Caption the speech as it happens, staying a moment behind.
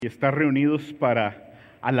Y estar reunidos para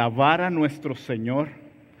alabar a nuestro Señor.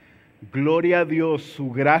 Gloria a Dios, su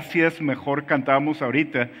gracia es mejor, cantábamos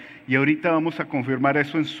ahorita, y ahorita vamos a confirmar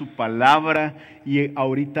eso en su palabra, y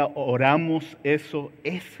ahorita oramos eso,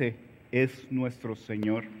 ese es nuestro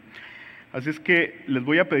Señor. Así es que les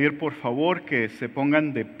voy a pedir por favor que se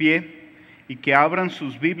pongan de pie y que abran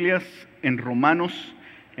sus Biblias en Romanos,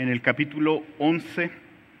 en el capítulo 11,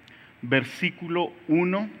 versículo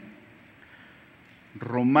 1.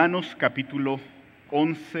 Romanos capítulo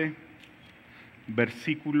 11,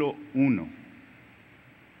 versículo 1.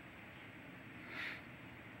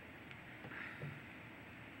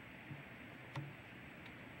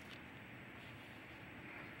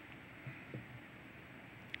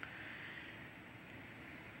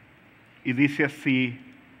 Y dice así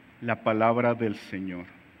la palabra del Señor.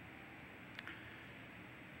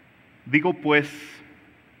 Digo pues,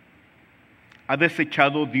 ¿ha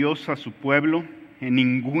desechado Dios a su pueblo? En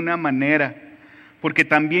ninguna manera, porque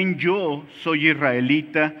también yo soy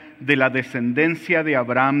israelita de la descendencia de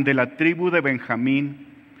Abraham, de la tribu de Benjamín.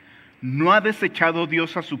 ¿No ha desechado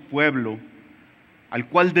Dios a su pueblo, al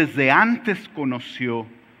cual desde antes conoció?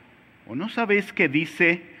 ¿O no sabéis qué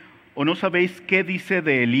dice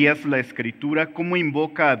de Elías la Escritura? ¿Cómo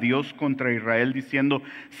invoca a Dios contra Israel diciendo: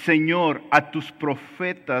 Señor, a tus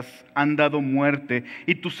profetas han dado muerte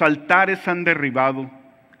y tus altares han derribado,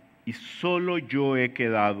 y solo yo he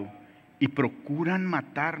quedado, y procuran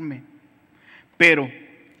matarme? Pero,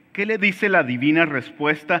 ¿qué le dice la divina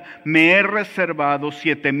respuesta? Me he reservado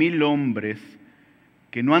 7,000 hombres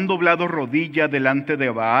que no han doblado rodilla delante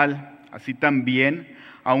de Baal. Así también,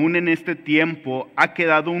 aún en este tiempo, ha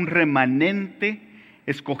quedado un remanente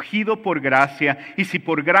escogido por gracia, y si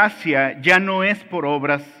por gracia ya no es por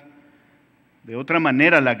obras, de otra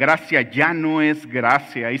manera la gracia ya no es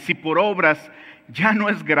gracia, y si por obras ya no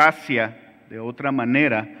es gracia, de otra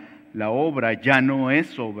manera la obra ya no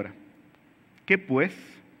es obra. ¿Qué pues?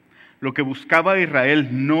 Lo que buscaba Israel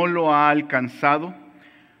no lo ha alcanzado,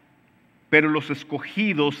 pero los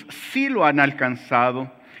escogidos sí lo han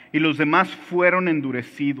alcanzado, y los demás fueron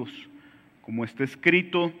endurecidos. Como está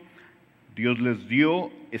escrito, Dios les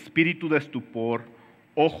dio espíritu de estupor,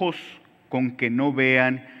 ojos con que no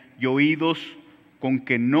vean y oídos con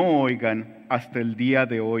que no oigan hasta el día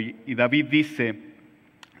de hoy. Y David dice: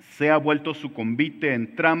 se ha vuelto su convite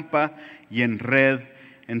en trampa y en red,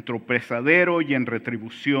 en tropezadero y en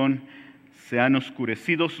retribución. Se han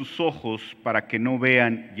oscurecido sus ojos para que no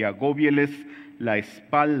vean, y agóbieles la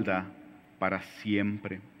espalda para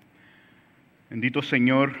siempre. Bendito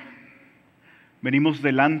Señor, venimos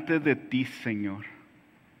delante de ti, Señor.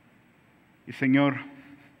 Y Señor,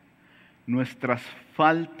 nuestras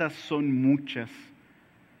faltas son muchas,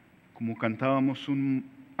 como cantábamos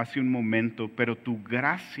hace un momento, pero tu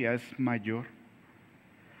gracia es mayor.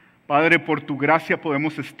 Padre, por tu gracia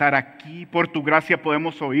podemos estar aquí, por tu gracia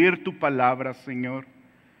podemos oír tu palabra, Señor.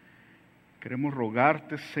 Queremos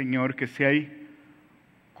rogarte, Señor, que si hay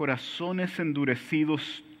corazones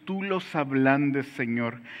endurecidos, tú los ablandes,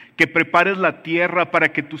 Señor. Que prepares la tierra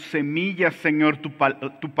para que tu semilla, Señor,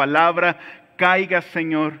 tu palabra caiga,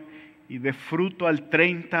 Señor, y dé fruto al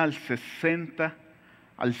 30, al 60,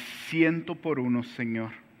 al 100 por uno,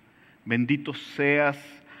 Señor. Bendito seas,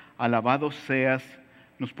 alabado seas.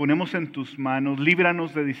 Nos ponemos en tus manos,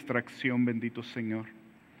 líbranos de distracción, bendito Señor.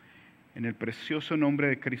 En el precioso nombre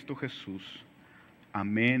de Cristo Jesús.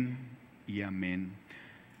 Amén y amén.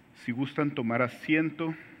 Si gustan tomar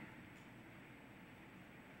asiento.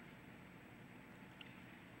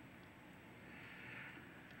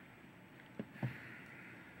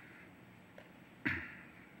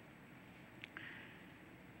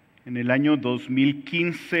 En el año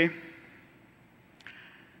 2015,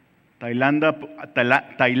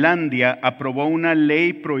 Tailandia aprobó una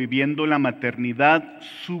ley prohibiendo la maternidad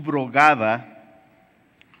subrogada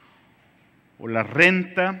o la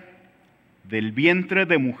renta del vientre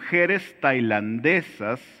de mujeres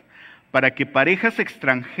tailandesas para que parejas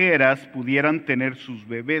extranjeras pudieran tener sus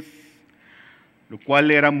bebés, lo cual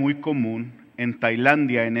era muy común en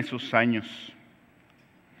Tailandia en esos años.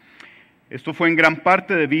 Esto fue en gran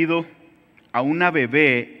parte debido a una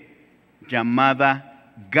bebé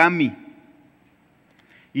llamada Gami,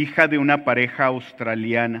 hija de una pareja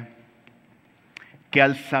australiana, que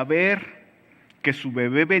al saber que su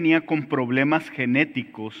bebé venía con problemas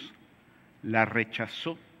genéticos, la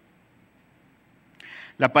rechazó.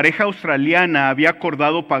 La pareja australiana había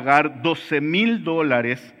acordado pagar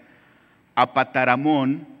 $12,000 a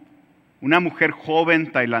Pataramón, una mujer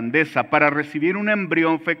joven tailandesa, para recibir un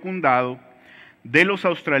embrión fecundado de los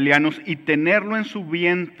australianos y tenerlo en su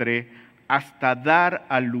vientre hasta dar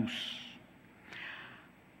a luz.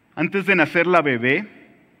 Antes de nacer la bebé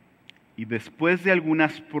y después de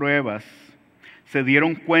algunas pruebas, se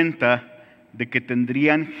dieron cuenta de que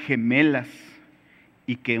tendrían gemelas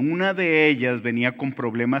y que una de ellas venía con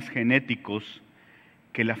problemas genéticos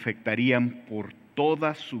que le afectarían por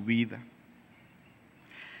toda su vida.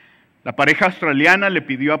 La pareja australiana le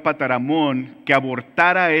pidió a Pataramón que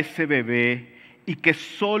abortara a ese bebé y que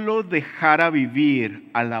solo dejara vivir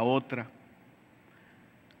a la otra,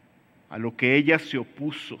 a lo que ella se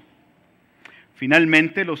opuso.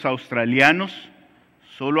 Finalmente, los australianos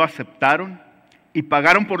solo aceptaron y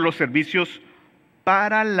pagaron por los servicios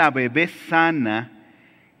para la bebé sana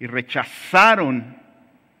y rechazaron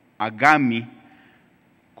a Gami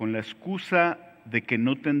con la excusa de que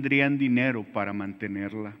no tendrían dinero para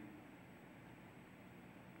mantenerla.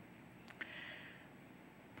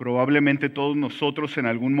 Probablemente todos nosotros en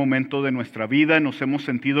algún momento de nuestra vida nos hemos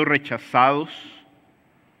sentido rechazados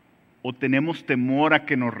o tenemos temor a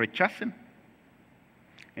que nos rechacen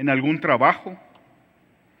en algún trabajo,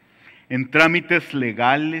 en trámites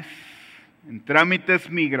legales, en trámites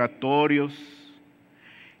migratorios,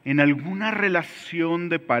 en alguna relación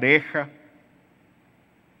de pareja.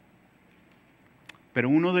 Pero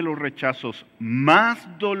uno de los rechazos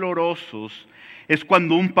más dolorosos es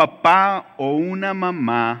cuando un papá o una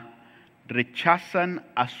mamá rechazan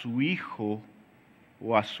a su hijo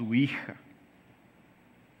o a su hija.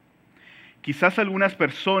 Quizás algunas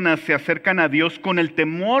personas se acercan a Dios con el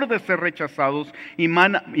temor de ser rechazados y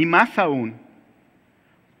más aún,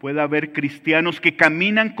 puede haber cristianos que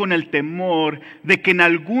caminan con el temor de que en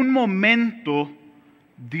algún momento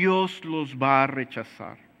Dios los va a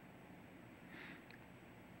rechazar.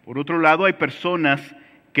 Por otro lado, hay personas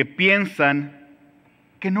que piensan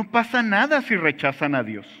que no pasa nada si rechazan a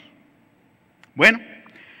Dios. Bueno,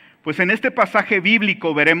 pues en este pasaje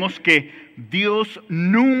bíblico veremos que Dios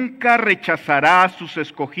nunca rechazará a sus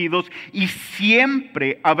escogidos y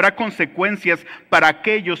siempre habrá consecuencias para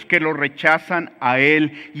aquellos que lo rechazan a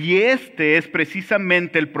Él. Y este es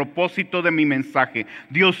precisamente el propósito de mi mensaje.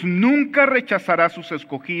 Dios nunca rechazará a sus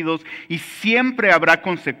escogidos y siempre habrá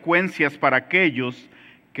consecuencias para aquellos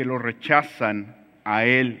que lo rechazan a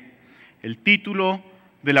Él. El título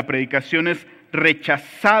de la predicación es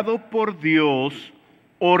Rechazado por Dios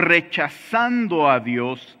o Rechazando a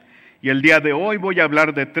Dios. Y el día de hoy voy a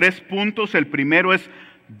hablar de 3 puntos. El primero es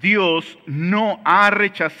Dios no ha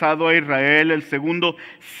rechazado a Israel. El segundo,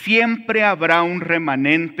 siempre habrá un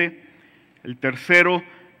remanente. El tercero,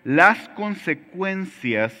 las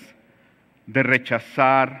consecuencias de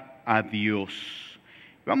rechazar a Dios.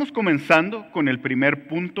 Vamos comenzando con el primer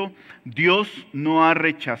punto. Dios no ha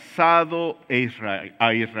rechazado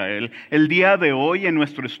a Israel. El día de hoy en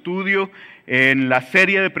nuestro estudio, en la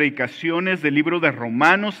serie de predicaciones del libro de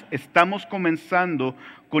Romanos, estamos comenzando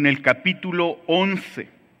con el capítulo 11.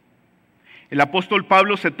 El apóstol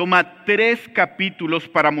Pablo se toma 3 capítulos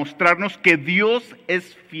para mostrarnos que Dios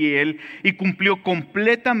es fiel y cumplió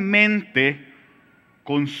completamente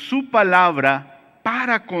con su palabra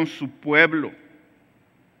para con su pueblo.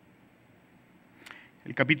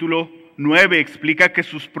 El capítulo 9 explica que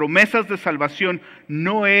sus promesas de salvación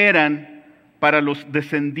no eran para los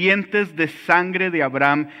descendientes de sangre de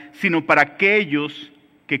Abraham, sino para aquellos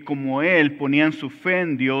que como él ponían su fe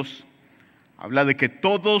en Dios. Habla de que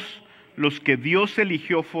todos los que Dios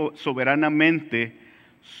eligió soberanamente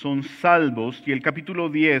son salvos. Y el capítulo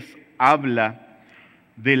 10 habla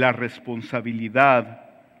de la responsabilidad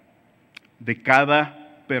de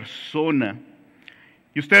cada persona.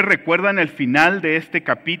 Y ustedes recuerdan el final de este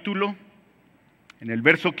capítulo. En el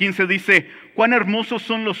verso 15 dice, cuán hermosos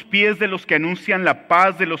son los pies de los que anuncian la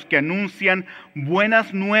paz, de los que anuncian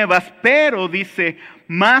buenas nuevas, pero dice,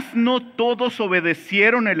 mas no todos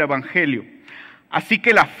obedecieron el evangelio. Así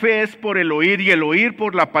que la fe es por el oír y el oír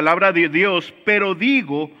por la palabra de Dios, pero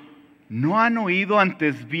digo, ¿no han oído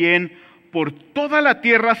antes bien? Por toda la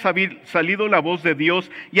tierra ha salido la voz de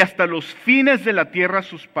Dios y hasta los fines de la tierra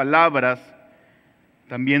sus palabras.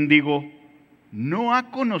 También digo, ¿no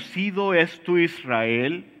ha conocido esto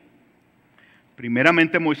Israel?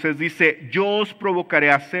 Primeramente Moisés dice, yo os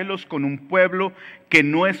provocaré a celos con un pueblo que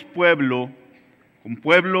no es pueblo, con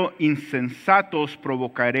pueblo insensato os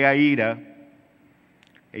provocaré a ira.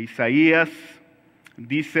 E Isaías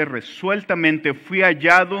dice resueltamente, fui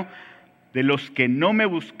hallado de los que no me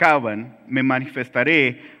buscaban, me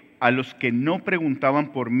manifestaré a los que no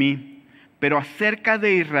preguntaban por mí. Pero acerca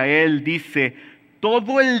de Israel dice,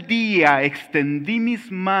 todo el día extendí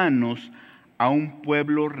mis manos a un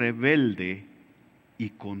pueblo rebelde y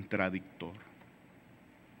contradictor.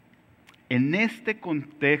 En este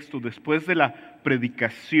contexto, después de la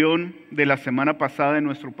predicación de la semana pasada de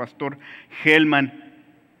nuestro pastor Helman,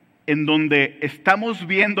 en donde estamos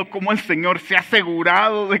viendo cómo el Señor se ha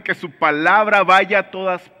asegurado de que su palabra vaya a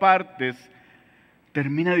todas partes,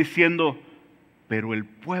 termina diciendo, pero el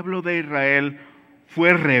pueblo de Israel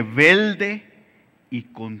fue rebelde y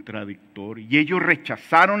contradictorio. Y ellos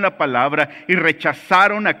rechazaron la palabra y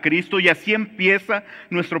rechazaron a Cristo. Y así empieza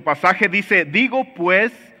nuestro pasaje. Dice, digo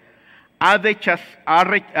pues, ¿ha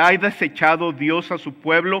desechado Dios a su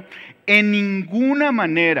pueblo? En ninguna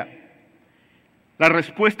manera. La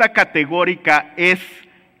respuesta categórica es,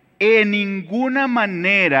 en ninguna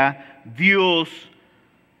manera Dios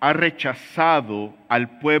ha rechazado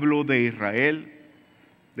al pueblo de Israel.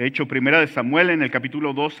 De hecho, Primera de Samuel en el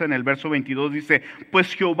capítulo 12, en el verso 22 dice,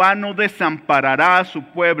 pues Jehová no desamparará a su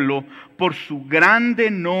pueblo por su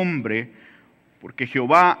grande nombre, porque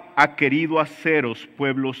Jehová ha querido haceros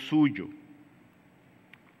pueblo suyo.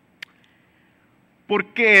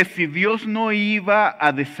 Porque si Dios no iba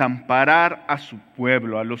a desamparar a su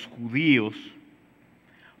pueblo, a los judíos,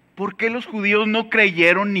 ¿por qué los judíos no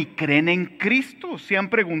creyeron ni creen en Cristo? ¿Se han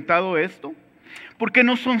preguntado esto? ¿Por qué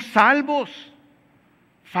no son salvos?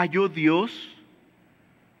 ¿Falló Dios?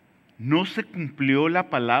 ¿No se cumplió la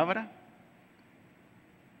palabra?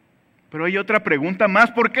 Pero hay otra pregunta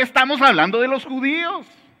más. ¿Por qué estamos hablando de los judíos?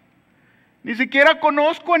 Ni siquiera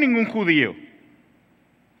conozco a ningún judío.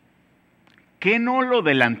 ¿Qué no lo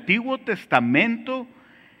del Antiguo Testamento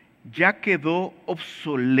ya quedó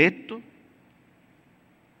obsoleto?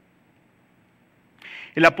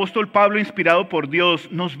 El apóstol Pablo, inspirado por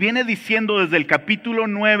Dios, nos viene diciendo desde el capítulo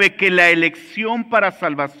 9 que la elección para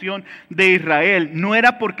salvación de Israel no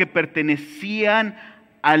era porque pertenecían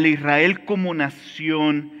al Israel como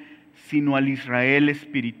nación, sino al Israel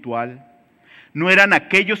espiritual. No eran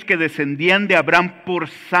aquellos que descendían de Abraham por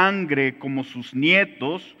sangre como sus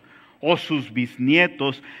nietos o sus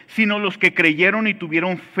bisnietos, sino los que creyeron y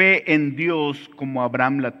tuvieron fe en Dios como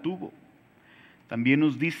Abraham la tuvo. También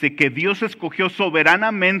nos dice que Dios escogió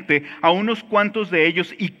soberanamente a unos cuantos de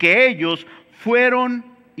ellos y que ellos fueron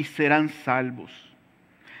y serán salvos.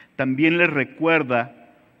 También les recuerda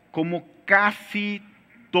cómo casi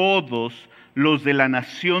todos los de la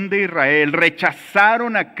nación de Israel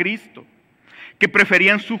rechazaron a Cristo, que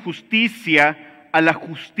preferían su justicia a la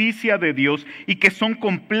justicia de Dios y que son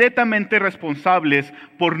completamente responsables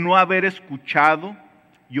por no haber escuchado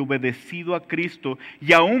y obedecido a Cristo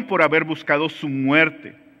y aún por haber buscado su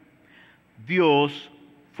muerte. Dios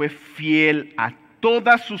fue fiel a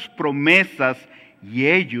todas sus promesas y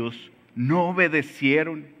ellos no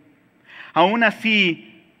obedecieron. Aún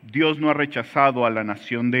así, Dios no ha rechazado a la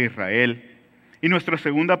nación de Israel. Y nuestra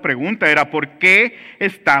segunda pregunta era, ¿por qué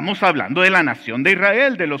estamos hablando de la nación de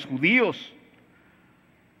Israel, de los judíos?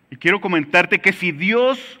 Y quiero comentarte que si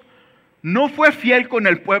Dios no fue fiel con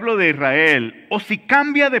el pueblo de Israel, o si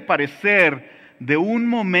cambia de parecer de un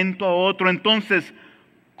momento a otro, entonces,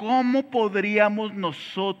 ¿cómo podríamos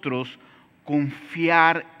nosotros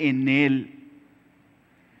confiar en Él?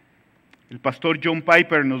 El pastor John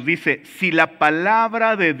Piper nos dice, si la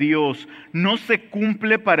palabra de Dios no se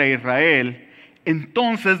cumple para Israel,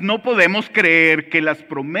 entonces no podemos creer que las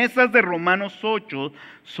promesas de Romanos 8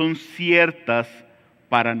 son ciertas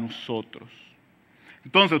para nosotros.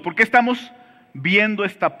 Entonces, ¿por qué estamos viendo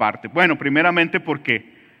esta parte? Bueno, primeramente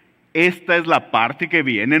porque esta es la parte que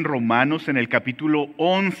viene en Romanos en el capítulo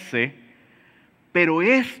 11, pero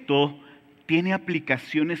esto tiene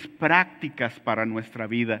aplicaciones prácticas para nuestra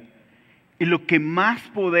vida. Y lo que más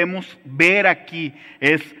podemos ver aquí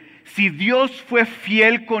es, si Dios fue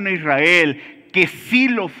fiel con Israel, que sí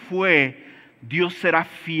lo fue, Dios será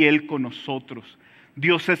fiel con nosotros.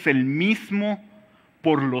 Dios es el mismo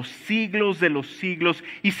por los siglos de los siglos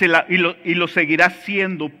y lo seguirá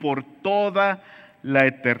siendo por toda la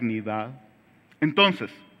eternidad. Entonces,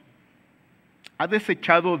 ¿ha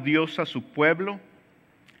desechado Dios a su pueblo?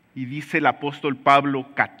 Y dice el apóstol Pablo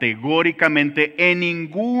categóricamente, en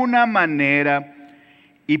ninguna manera.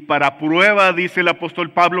 Y para prueba, dice el apóstol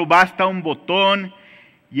Pablo, basta un botón,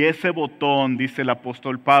 y ese botón, dice el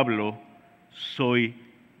apóstol Pablo, soy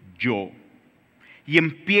yo. Y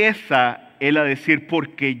empieza él a decir,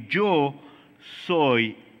 porque yo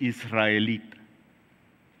soy israelita.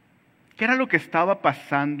 ¿Qué era lo que estaba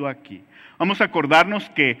pasando aquí? Vamos a acordarnos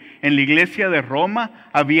que en la iglesia de Roma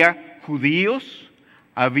había judíos,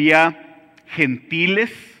 había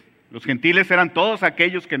gentiles. Los gentiles eran todos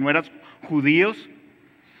aquellos que no eran judíos.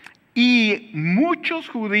 Y muchos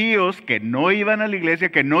judíos que no iban a la iglesia,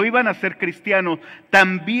 que no iban a ser cristianos,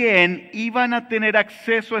 también iban a tener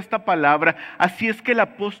acceso a esta palabra. Así es que el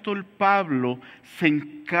apóstol Pablo se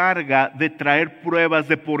encarga de traer pruebas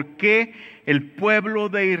de por qué el pueblo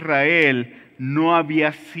de Israel no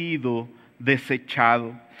había sido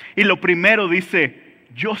desechado. Y lo primero dice,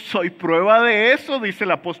 yo soy prueba de eso, dice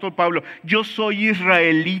el apóstol Pablo. Yo soy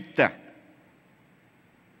israelita.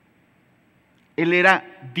 Él era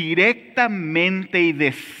directamente y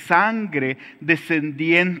de sangre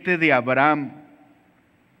descendiente de Abraham.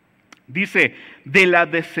 Dice, de la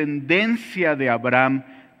descendencia de Abraham,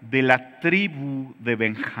 de la tribu de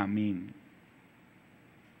Benjamín.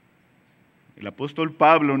 El apóstol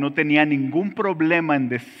Pablo no tenía ningún problema en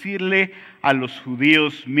decirle a los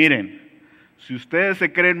judíos, miren, si ustedes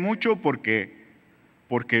se creen mucho porque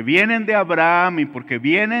vienen de Abraham y porque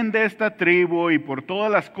vienen de esta tribu y por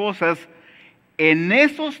todas las cosas, en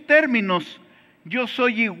esos términos yo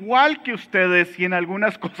soy igual que ustedes y en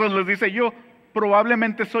algunas cosas les dice yo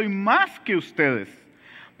probablemente soy más que ustedes.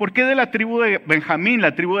 ¿Por qué de la tribu de Benjamín?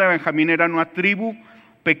 La tribu de Benjamín era una tribu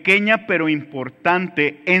pequeña pero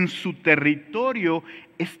importante. En su territorio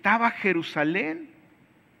estaba Jerusalén.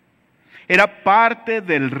 Era parte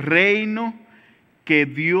del reino que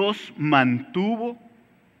Dios mantuvo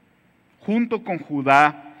junto con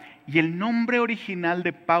Judá. Y el nombre original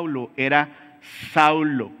de Pablo era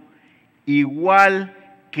Saulo, igual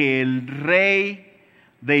que el rey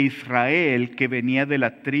de Israel que venía de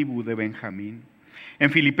la tribu de Benjamín.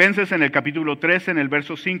 En Filipenses, en el capítulo 3, en el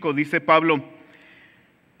verso 5, dice Pablo,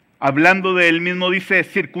 hablando de él mismo, dice,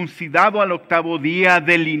 circuncidado al 8º día,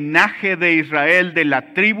 del linaje de Israel, de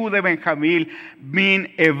la tribu de Benjamín,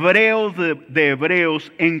 hebreos de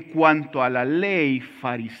hebreos, en cuanto a la ley,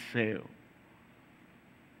 fariseo.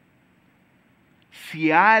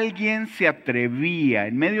 Si alguien se atrevía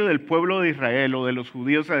en medio del pueblo de Israel o de los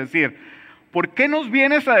judíos a decir, ¿por qué nos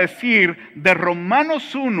vienes a decir de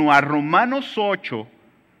Romanos 1 a Romanos 8?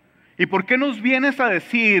 ¿Y por qué nos vienes a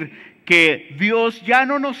decir que Dios ya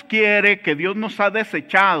no nos quiere, que Dios nos ha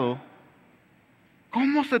desechado?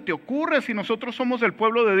 ¿Cómo se te ocurre si nosotros somos el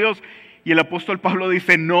pueblo de Dios? Y el apóstol Pablo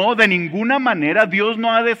dice, no, de ninguna manera Dios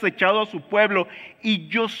no ha desechado a su pueblo y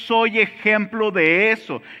yo soy ejemplo de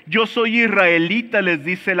eso. Yo soy israelita, les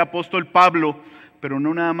dice el apóstol Pablo, pero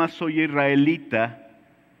no nada más soy israelita.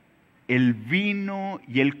 Él vino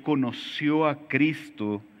y él conoció a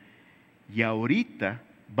Cristo y ahorita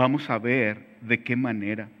vamos a ver de qué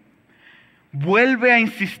manera. Vuelve a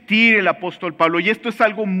insistir el apóstol Pablo, y esto es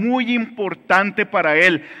algo muy importante para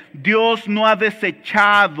él. Dios no ha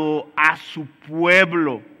desechado a su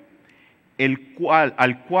pueblo,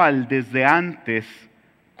 al cual desde antes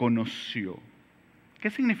conoció. ¿Qué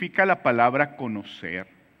significa la palabra conocer?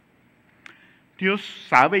 Dios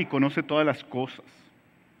sabe y conoce todas las cosas.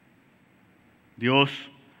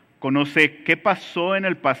 Dios conoce qué pasó en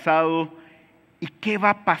el pasado y qué va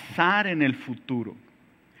a pasar en el futuro.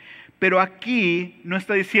 Pero aquí no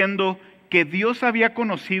está diciendo que Dios había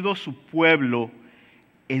conocido a su pueblo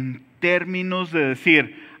en términos de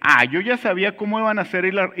decir, yo ya sabía cómo iban a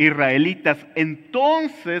ser israelitas,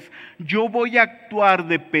 entonces yo voy a actuar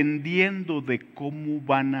dependiendo de cómo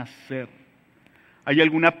van a ser. Hay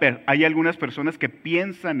algunas personas que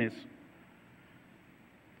piensan eso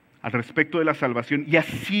al respecto de la salvación, y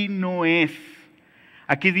así no es.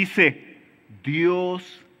 Aquí dice,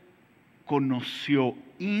 Dios conoció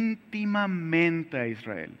íntimamente a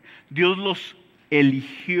Israel. Dios los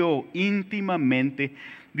eligió íntimamente.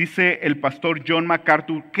 Dice el pastor John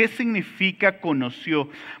MacArthur, ¿qué significa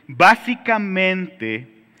conoció? Básicamente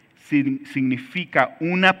significa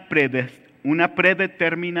una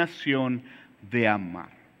predeterminación de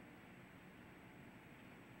amar.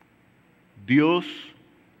 Dios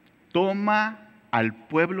toma al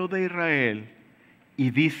pueblo de Israel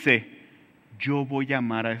y dice, yo voy a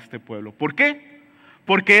amar a este pueblo. ¿Por qué?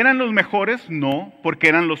 ¿Porque eran los mejores? No. ¿Porque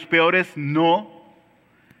eran los peores? No.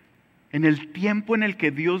 En el tiempo en el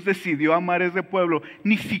que Dios decidió amar a ese pueblo,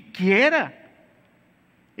 ni siquiera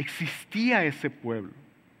existía ese pueblo.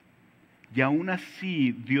 Y aún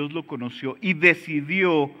así Dios lo conoció y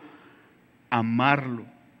decidió amarlo.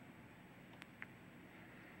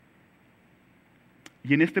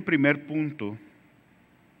 Y en este primer punto,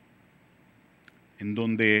 en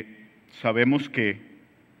donde sabemos que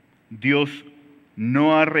Dios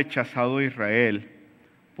no ha rechazado a Israel,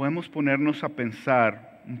 podemos ponernos a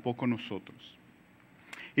pensar un poco nosotros.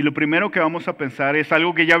 Y lo primero que vamos a pensar es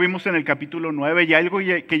algo que ya vimos en el capítulo 9 y algo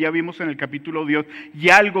que ya vimos en el capítulo 10 y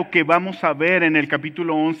algo que vamos a ver en el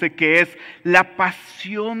capítulo 11, que es la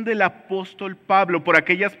pasión del apóstol Pablo por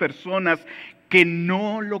aquellas personas que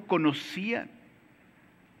no lo conocían.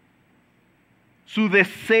 Su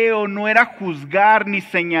deseo no era juzgar, ni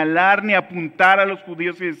señalar, ni apuntar a los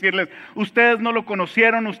judíos y decirles, ustedes no lo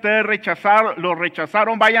conocieron, ustedes lo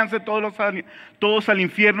rechazaron, váyanse todos al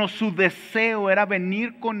infierno. Su deseo era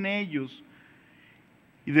venir con ellos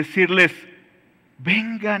y decirles,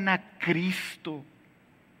 Vengan a Cristo.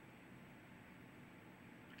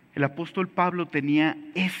 El apóstol Pablo tenía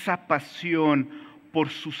esa pasión por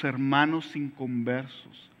sus hermanos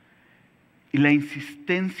inconversos. Y la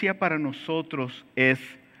insistencia para nosotros es: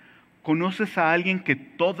 ¿conoces a alguien que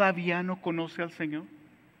todavía no conoce al Señor?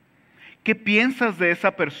 ¿Qué piensas de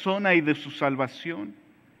esa persona y de su salvación?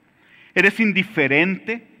 ¿Eres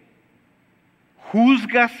indiferente?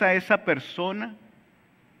 ¿Juzgas a esa persona?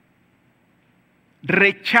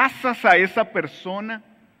 ¿Rechazas a esa persona?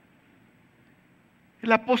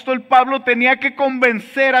 El apóstol Pablo tenía que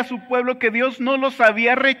convencer a su pueblo que Dios no los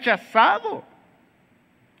había rechazado,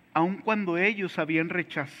 aun cuando ellos habían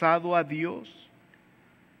rechazado a Dios.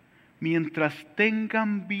 Mientras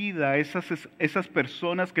tengan vida esas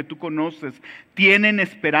personas que tú conoces, tienen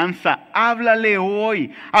esperanza. Háblale hoy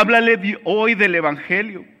del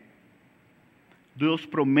Evangelio. Dios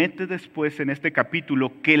promete después en este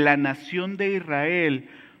capítulo que la nación de Israel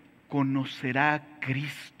conocerá a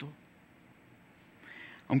Cristo.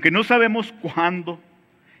 Aunque no sabemos cuándo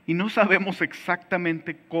y no sabemos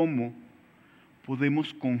exactamente cómo,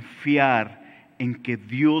 podemos confiar en que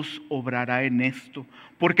Dios obrará en esto.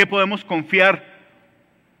 ¿Por qué podemos confiar?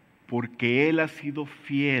 Porque Él ha sido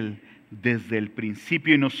fiel desde el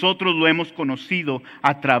principio y nosotros lo hemos conocido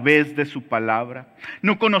a través de su palabra.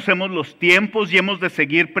 No conocemos los tiempos y hemos de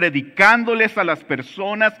seguir predicándoles a las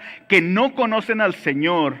personas que no conocen al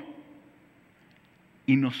Señor,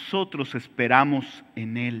 y nosotros esperamos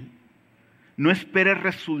en Él. No esperes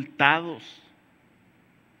resultados.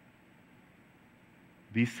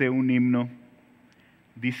 Dice un himno,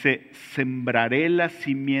 dice: sembraré la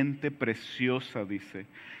simiente preciosa, dice,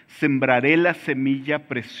 sembraré la semilla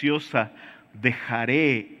preciosa,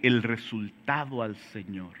 dejaré el resultado al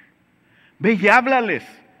Señor. Ve y háblales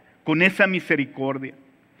con esa misericordia.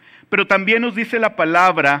 Pero también nos dice la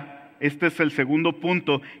palabra, este es el segundo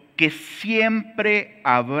punto, que siempre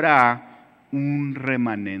habrá un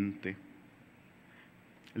remanente.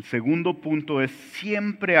 El segundo punto es: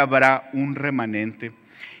 siempre habrá un remanente.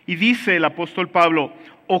 Y dice el apóstol Pablo: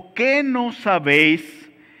 ¿o qué no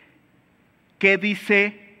sabéis qué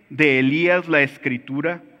dice de Elías la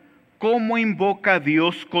Escritura? ¿Cómo invoca a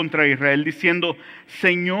Dios contra Israel diciendo: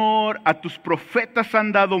 Señor, a tus profetas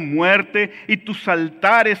han dado muerte y tus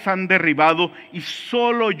altares han derribado y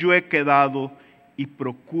solo yo he quedado y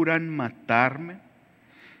procuran matarme?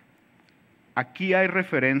 Aquí hay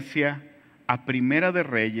referencia a Primera de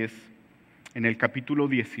Reyes en el capítulo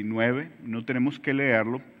 19, no tenemos que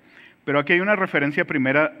leerlo, pero aquí hay una referencia a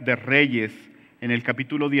Primera de Reyes en el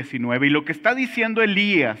capítulo 19, y lo que está diciendo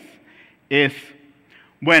Elías es: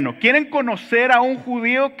 bueno, ¿quieren conocer a un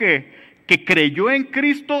judío que creyó en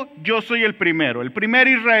Cristo? Yo soy el primer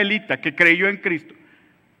israelita que creyó en Cristo.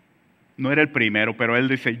 No era el primero, pero él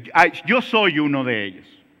dice: yo soy uno de ellos.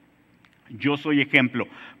 Yo soy ejemplo.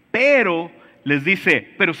 Pero les dice: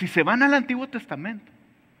 pero si se van al Antiguo Testamento,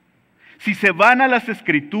 si se van a las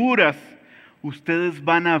Escrituras, ustedes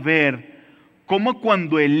van a ver cómo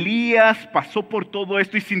cuando Elías pasó por todo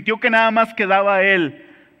esto y sintió que nada más quedaba él,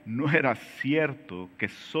 no era cierto que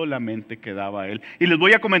solamente quedaba él. Y les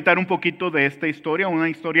voy a comentar un poquito de esta historia, una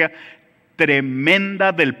historia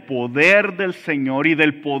tremenda del poder del Señor y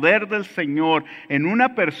del poder del Señor en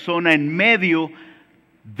una persona en medio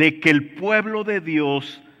de que el pueblo de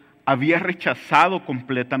Dios había rechazado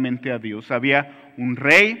completamente a Dios. Había un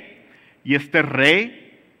rey y este rey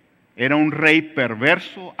era un rey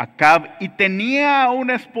perverso, Acab, y tenía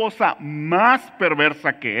una esposa más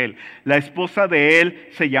perversa que él. La esposa de él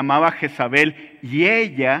se llamaba Jezabel y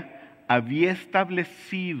ella había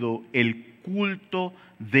establecido el culto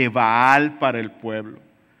de Baal para el pueblo.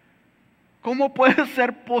 ¿Cómo puede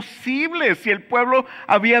ser posible si el pueblo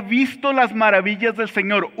había visto las maravillas del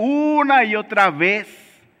Señor una y otra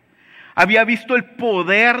vez? Había visto el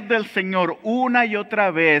poder del Señor una y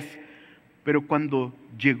otra vez, pero cuando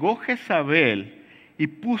llegó Jezabel y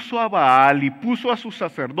puso a Baal y puso a sus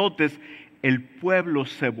sacerdotes, el pueblo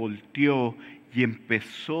se volteó y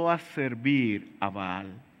empezó a servir a Baal.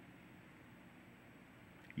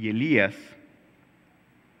 Y Elías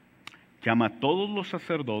llama a todos los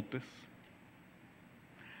sacerdotes,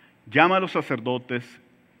 llama a los sacerdotes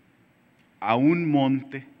a un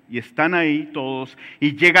monte, y están ahí todos,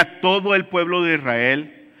 y llega todo el pueblo de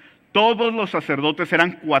Israel. Todos los sacerdotes,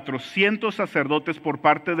 eran 400 sacerdotes por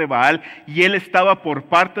parte de Baal, y él estaba por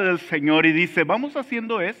parte del Señor, y dice: vamos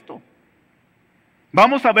haciendo esto.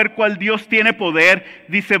 Vamos a ver cuál Dios tiene poder.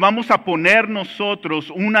 Dice: vamos a poner nosotros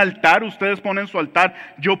un altar, ustedes ponen su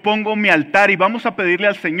altar, yo pongo mi altar, y vamos a pedirle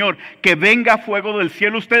al Señor que venga fuego del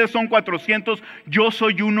cielo. Ustedes son 400, yo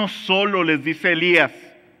soy uno solo, les dice Elías.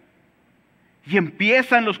 Y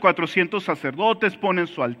empiezan los 400 sacerdotes, ponen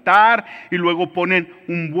su altar y luego ponen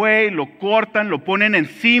un buey, lo cortan, lo ponen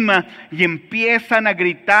encima y empiezan a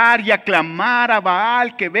gritar y a clamar a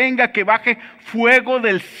Baal que venga, que baje fuego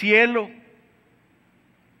del cielo.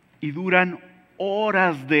 Y duran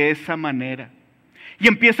horas de esa manera. Y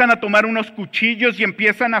empiezan a tomar unos cuchillos y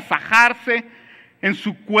empiezan a sajarse en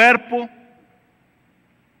su cuerpo,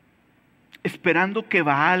 esperando que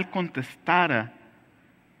Baal contestara.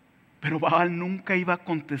 Pero Baal nunca iba a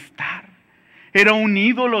contestar. Era un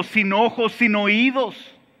ídolo sin ojos, sin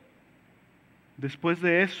oídos. Después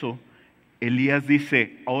de eso, Elías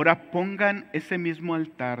dice, ahora pongan ese mismo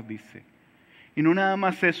altar, dice. Y no nada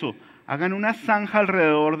más eso, hagan una zanja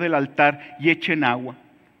alrededor del altar y echen agua.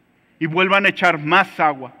 Y vuelvan a echar más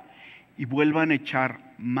agua. Y vuelvan a echar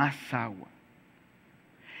más agua.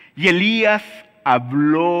 Y Elías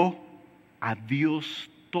habló a Dios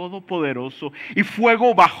Todopoderoso, y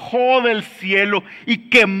fuego bajó del cielo y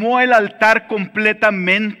quemó el altar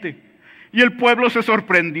completamente. Y el pueblo se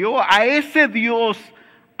sorprendió. A ese Dios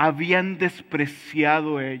habían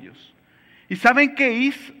despreciado ellos. ¿Y saben qué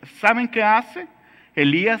hizo? ¿Saben qué hace?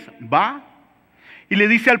 Elías va y le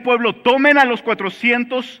dice al pueblo, tomen a los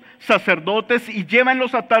 400 sacerdotes y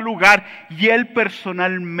llévenlos a tal lugar. Y él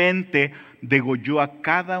personalmente degolló a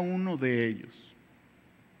cada uno de ellos.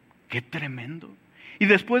 ¡Qué tremendo! Y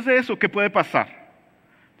después de eso, ¿qué puede pasar?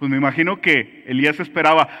 Pues me imagino que Elías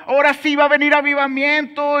esperaba, ahora sí va a venir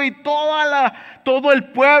avivamiento y todo el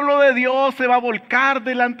pueblo de Dios se va a volcar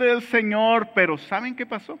delante del Señor. Pero ¿saben qué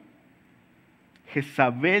pasó?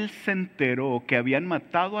 Jezabel se enteró que habían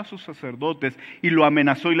matado a sus sacerdotes y lo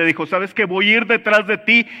amenazó y le dijo, ¿sabes qué? Voy a ir detrás de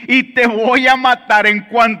ti y te voy a matar en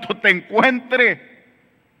cuanto te encuentre.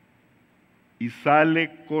 Y sale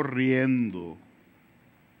corriendo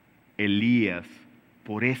Elías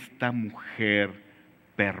por esta mujer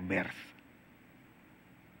perversa.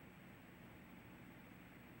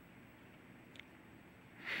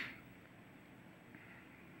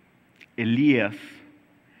 Elías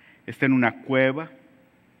está en una cueva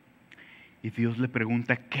y Dios le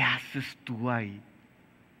pregunta, ¿qué haces tú ahí?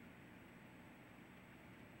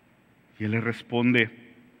 Y él le responde,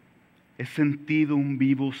 he sentido un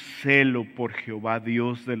vivo celo por Jehová,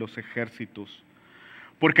 Dios de los ejércitos,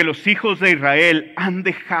 porque los hijos de Israel han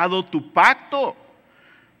dejado tu pacto.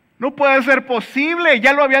 No puede ser posible,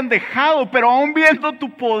 ya lo habían dejado, pero aún viendo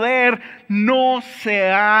tu poder, no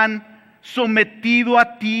se han sometido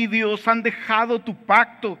a ti, Dios, han dejado tu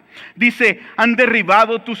pacto. Dice, han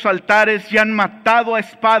derribado tus altares y han matado a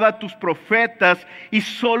espada a tus profetas, y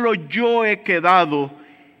solo yo he quedado,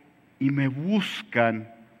 y me buscan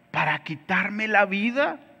para quitarme la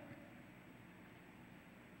vida.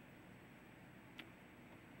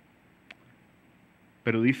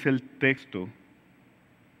 Pero dice el texto,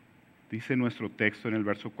 dice nuestro texto en el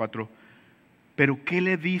verso 4, pero ¿qué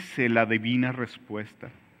le dice la divina respuesta?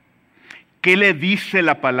 ¿Qué le dice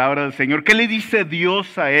la palabra del Señor? ¿Qué le dice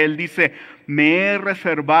Dios a él? Dice, me he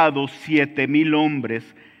reservado 7,000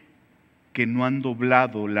 hombres que no han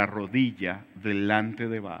doblado la rodilla delante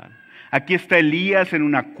de Baal. Aquí está Elías en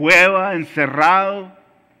una cueva, encerrado,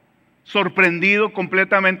 sorprendido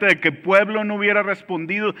completamente de que el pueblo no hubiera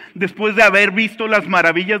respondido después de haber visto las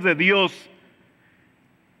maravillas de Dios.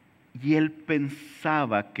 Y él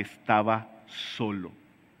pensaba que estaba solo.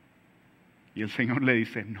 Y el Señor le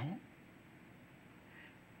dice, no,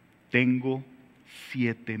 tengo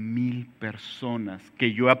 7,000 personas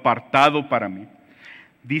que yo he apartado para mí.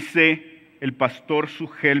 Dice el pastor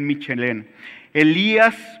Sugel Michelén,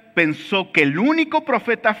 Elías pensó que el único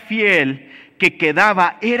profeta fiel que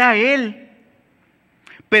quedaba era él,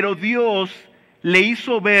 pero Dios le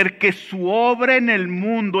hizo ver que su obra en el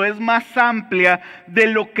mundo es más amplia de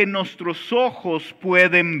lo que nuestros ojos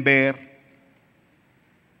pueden ver.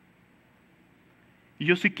 Y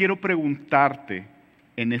yo sí quiero preguntarte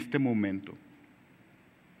en este momento,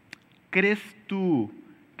 ¿crees tú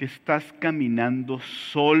que estás caminando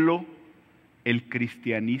solo el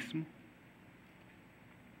cristianismo?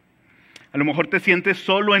 A lo mejor te sientes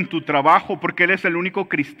solo en tu trabajo porque eres el único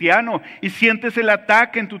cristiano y sientes el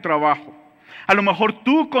ataque en tu trabajo. A lo mejor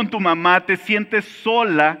tú con tu mamá te sientes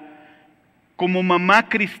sola como mamá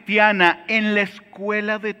cristiana en la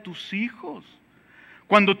escuela de tus hijos.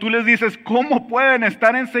 Cuando tú les dices, ¿cómo pueden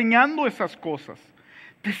estar enseñando esas cosas?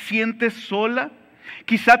 ¿Te sientes sola?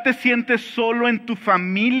 Quizá te sientes solo en tu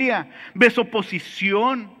familia, ves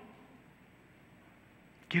oposición.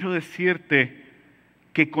 Quiero decirte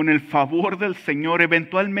que con el favor del Señor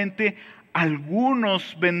eventualmente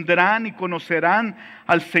algunos vendrán y conocerán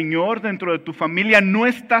al Señor dentro de tu familia. No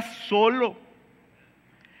estás solo.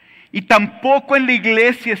 Y tampoco en la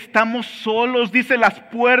iglesia estamos solos. Dice, las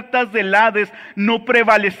puertas del Hades no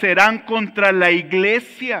prevalecerán contra la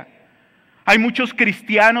iglesia. Hay muchos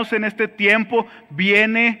cristianos en este tiempo.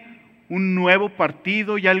 Viene un nuevo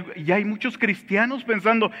partido y hay muchos cristianos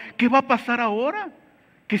pensando, ¿qué va a pasar ahora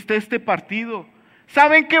que esté este partido?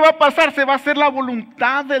 ¿Saben qué va a pasar? Se va a hacer la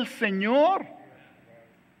voluntad del Señor.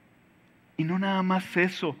 Y no nada más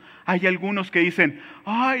eso. Hay algunos que dicen,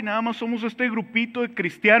 ay, nada más somos este grupito de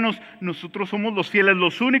cristianos, nosotros somos los fieles,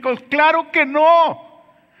 los únicos. ¡Claro que no!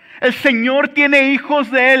 El Señor tiene hijos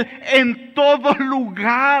de Él en todo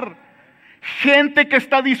lugar. Gente que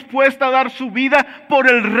está dispuesta a dar su vida por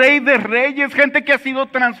el Rey de Reyes, gente que ha sido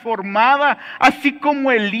transformada, así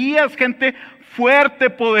como Elías, gente fuerte,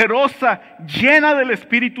 poderosa, llena del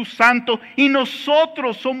Espíritu Santo, y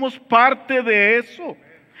nosotros somos parte de eso.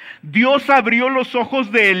 Dios abrió los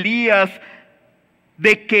ojos de Elías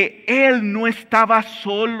de que él no estaba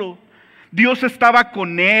solo. Dios estaba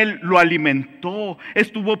con él, lo alimentó,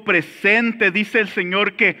 estuvo presente. Dice el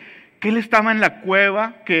Señor que él estaba en la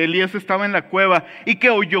cueva, que Elías estaba en la cueva y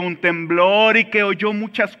que oyó un temblor y que oyó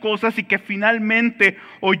muchas cosas y que finalmente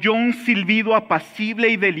oyó un silbido apacible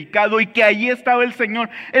y delicado y que allí estaba el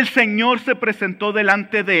Señor. El Señor se presentó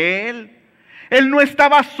delante de él. Él no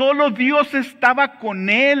estaba solo, Dios estaba con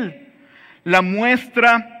él. La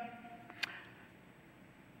muestra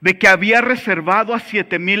de que había reservado a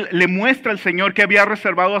 7,000, le muestra el Señor que había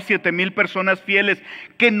reservado a 7,000 personas fieles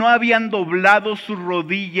que no habían doblado sus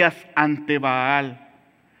rodillas ante Baal.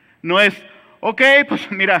 No es, ok, pues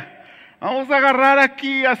mira, vamos a agarrar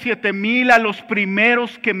aquí a 7,000, a los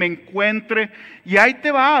primeros que me encuentre, y ahí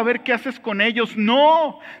te va a ver qué haces con ellos.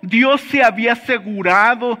 No, Dios se había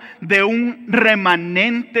asegurado de un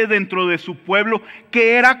remanente dentro de su pueblo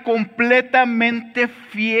que era completamente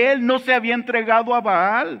fiel, no se había entregado a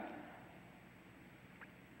Baal.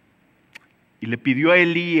 Y le pidió a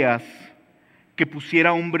Elías que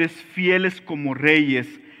pusiera hombres fieles como reyes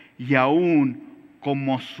y aún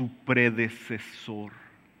como su predecesor.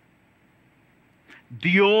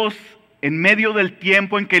 Dios, en medio del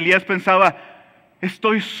tiempo en que Elías pensaba,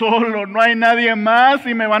 estoy solo, no hay nadie más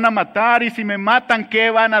y me van a matar, y si me matan,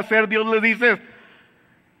 ¿qué van a hacer? Dios le dice,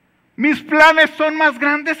 mis planes son más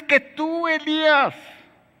grandes que tú, Elías.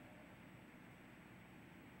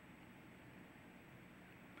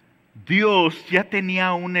 Dios ya tenía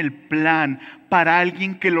aún el plan para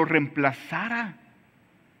alguien que lo reemplazara.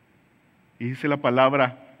 Y dice la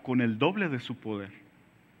palabra, con el doble de su poder.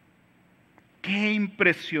 ¡Qué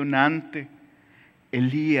impresionante!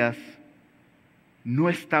 Elías no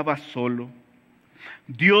estaba solo.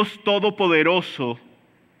 Dios Todopoderoso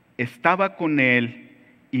estaba con él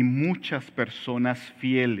y muchas personas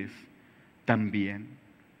fieles también.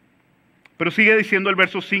 Pero sigue diciendo el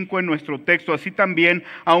verso 5 en nuestro texto, así también,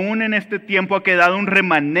 aún en este tiempo ha quedado un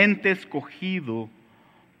remanente escogido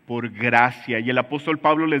por gracia. Y el apóstol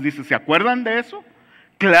Pablo les dice, ¿se acuerdan de eso?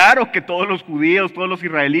 Claro que todos los judíos, todos los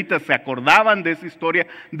israelitas se acordaban de esa historia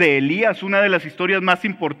de Elías, una de las historias más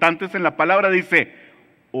importantes en la palabra. Dice,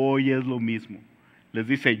 hoy es lo mismo. Les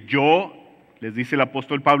dice, les dice el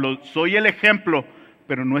apóstol Pablo, soy el ejemplo,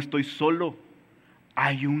 pero no estoy solo.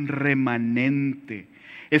 Hay un remanente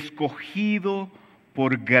escogido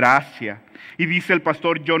por gracia. Y dice el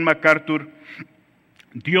pastor John MacArthur,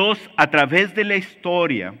 Dios a través de la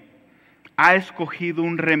historia ha escogido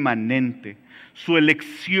un remanente. Su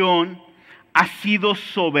elección ha sido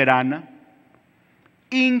soberana,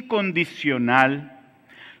 incondicional,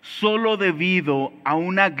 solo debido a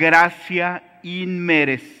una gracia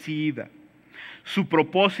inmerecida. Su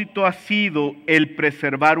propósito ha sido el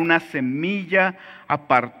preservar una semilla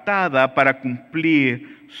apartada para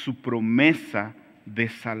cumplir su promesa de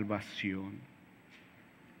salvación.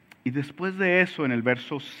 Y después de eso, en el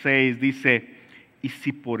verso 6 dice, y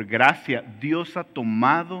si por gracia Dios ha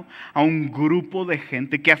tomado a un grupo de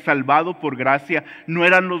gente que ha salvado por gracia, no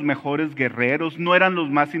eran los mejores guerreros, no eran los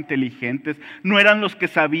más inteligentes, no eran los que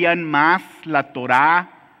sabían más la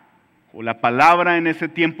Torá o la palabra en ese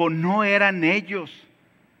tiempo, no eran ellos.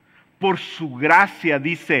 Por su gracia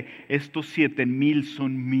dice, estos 7,000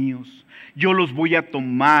 son míos. Yo los voy a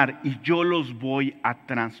tomar y yo los voy a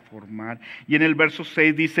transformar. Y en el verso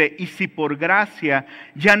 6 dice, y si por gracia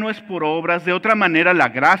ya no es por obras, de otra manera la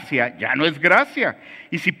gracia ya no es gracia.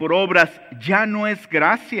 Y si por obras ya no es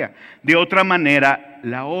gracia, de otra manera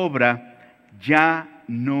la obra ya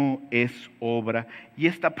no es obra. Y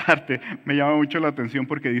esta parte me llama mucho la atención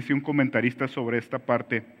porque dice un comentarista sobre esta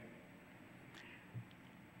parte,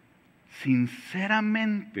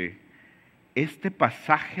 sinceramente, este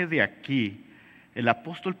pasaje de aquí El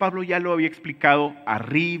apóstol Pablo ya lo había explicado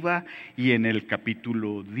arriba y en el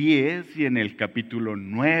capítulo 10 y en el capítulo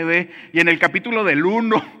 9 y en el capítulo del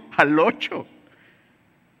 1 al 8.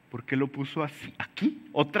 ¿Por qué lo puso así aquí?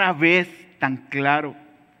 Otra vez tan claro.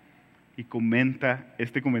 Y comenta,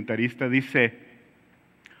 este comentarista dice,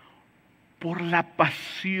 por la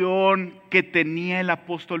pasión que tenía el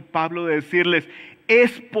apóstol Pablo de decirles,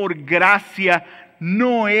 es por gracia,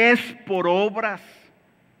 no es por obras.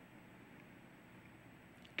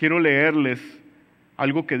 Quiero leerles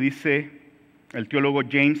algo que dice el teólogo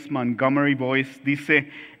James Montgomery Boyce. Dice,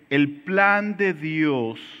 el plan de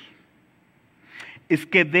Dios es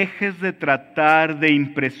que dejes de tratar de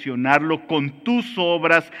impresionarlo con tus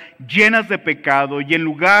obras llenas de pecado y en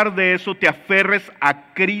lugar de eso te aferres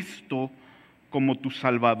a Cristo como tu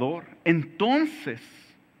Salvador. Entonces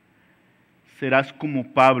serás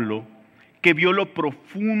como Pablo, que vio lo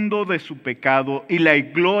profundo de su pecado y la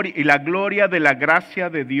gloria de la gracia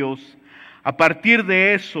de Dios. A partir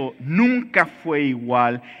de eso, nunca fue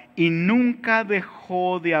igual y nunca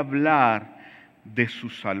dejó de hablar de su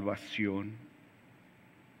salvación.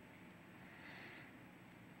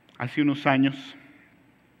 Hace unos años,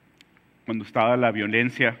 cuando estaba la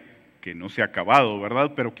violencia, que no se ha acabado,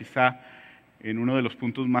 ¿verdad? Pero quizá en uno de los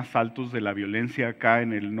puntos más altos de la violencia acá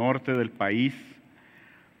en el norte del país,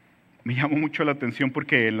 me llamó mucho la atención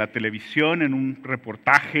porque en la televisión, en un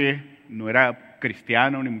reportaje, no era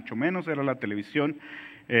cristiano ni mucho menos, era la televisión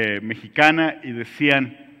mexicana, y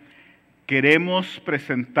decían, queremos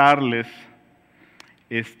presentarles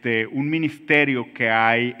un ministerio que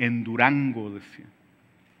hay en Durango, decían.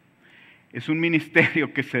 Es un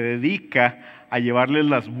ministerio que se dedica a llevarles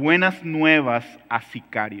las buenas nuevas a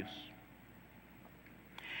sicarios.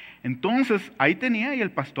 Entonces, ahí tenía y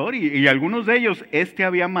el pastor y algunos de ellos,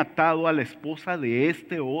 había matado a la esposa de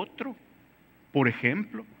este otro, por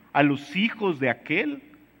ejemplo, a los hijos de aquel.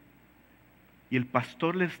 Y el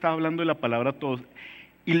pastor les estaba hablando de la palabra a todos.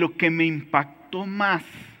 Y lo que me impactó más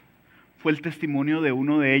fue el testimonio de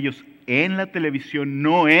uno de ellos en la televisión.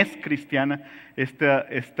 No es cristiana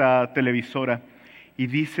esta televisora. Y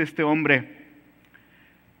dice este hombre,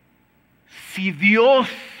 si Dios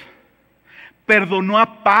perdonó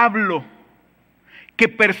a Pablo, que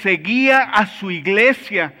perseguía a su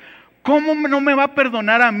iglesia, ¿cómo no me va a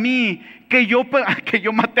perdonar a mí, que yo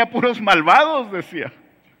maté a puros malvados? Decía.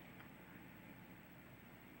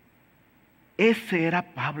 Ese era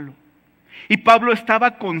Pablo. Y Pablo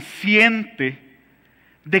estaba consciente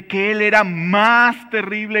de que él era más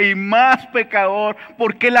terrible y más pecador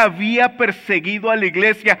porque él había perseguido a la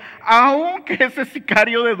iglesia, aunque ese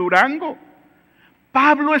sicario de Durango.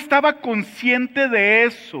 Pablo estaba consciente de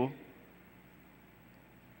eso.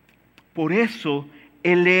 Por eso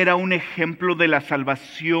él era un ejemplo de la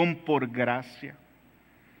salvación por gracia.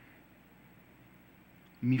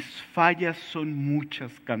 Mis fallas son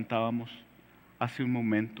muchas, cantábamos hace un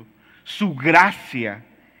momento. Su gracia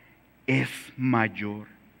es mayor.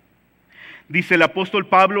 Dice el apóstol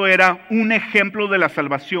Pablo, era un ejemplo de la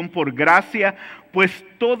salvación por gracia, pues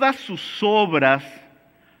todas sus obras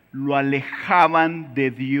lo alejaban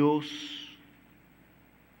de Dios.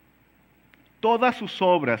 Todas sus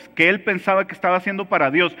obras que él pensaba que estaba haciendo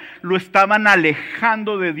para Dios, lo estaban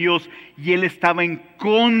alejando de Dios y él estaba en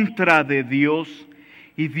contra de Dios.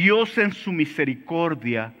 Y Dios en su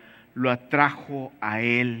misericordia lo atrajo a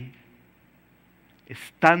él.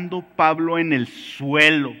 Estando Pablo en el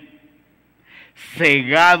suelo,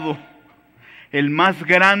 cegado, el más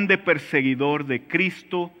grande perseguidor de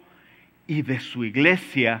Cristo y de su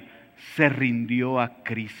iglesia, se rindió a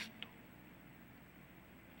Cristo.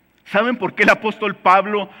 ¿Saben por qué el apóstol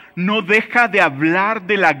Pablo no deja de hablar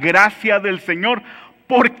de la gracia del Señor?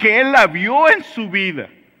 Porque él la vio en su vida.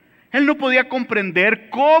 Él no podía comprender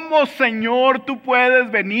cómo, Señor, tú puedes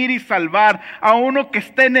venir y salvar a uno que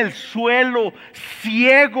está en el suelo,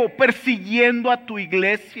 ciego, persiguiendo a tu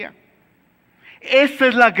iglesia. Esa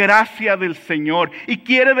es la gracia del Señor. Y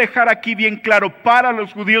quiere dejar aquí bien claro para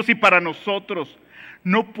los judíos y para nosotros,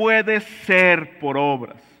 no puede ser por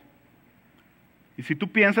obras. Y si tú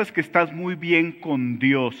piensas que estás muy bien con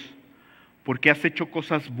Dios porque has hecho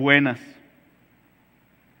cosas buenas,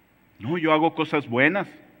 no, yo hago cosas buenas.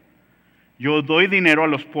 Yo doy dinero a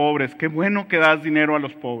los pobres. Qué bueno que das dinero a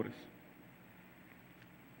los pobres.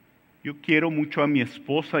 Yo quiero mucho a mi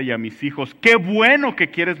esposa y a mis hijos. Qué bueno que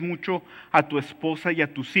quieres mucho a tu esposa y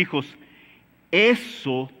a tus hijos.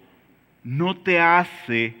 Eso no te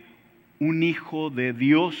hace un hijo de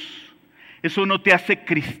Dios. Eso no te hace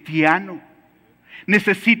cristiano.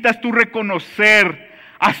 Necesitas tú reconocer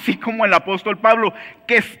así como el apóstol Pablo,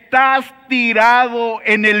 que estás tirado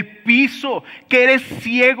en el piso, que eres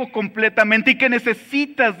ciego completamente y que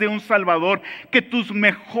necesitas de un Salvador, que tus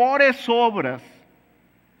mejores obras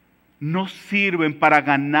no sirven para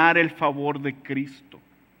ganar el favor de Cristo.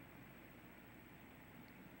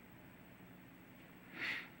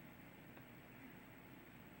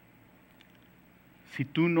 Si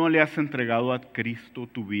tú no le has entregado a Cristo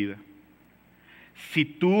tu vida, si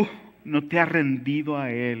tú no te has rendido a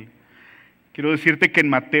Él, quiero decirte que en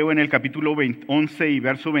Mateo, en el capítulo 11 y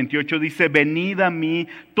verso 28, dice: venid a mí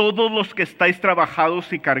todos los que estáis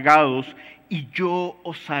trabajados y cargados, y yo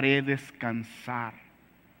os haré descansar.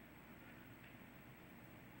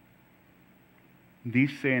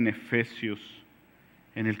 Dice en Efesios,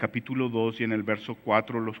 en el capítulo 2 y en el verso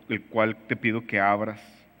 4, el cual te pido que abras.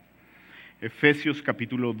 Efesios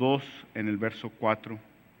capítulo 2, en el verso 4.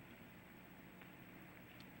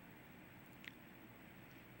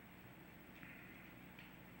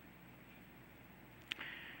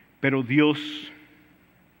 Pero Dios,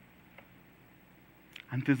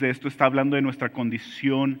 antes de esto está hablando de nuestra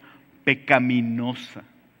condición pecaminosa.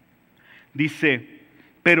 Dice: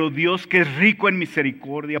 pero Dios, que es rico en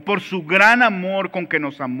misericordia, por su gran amor con que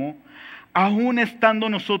nos amó, aun estando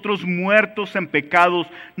nosotros muertos en pecados,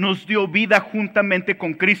 nos dio vida juntamente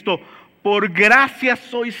con Cristo. Por gracia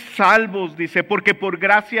sois salvos, dice, porque por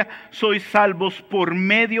gracia sois salvos por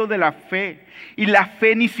medio de la fe. Y la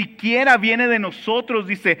fe ni siquiera viene de nosotros,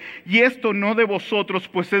 dice, y esto no de vosotros,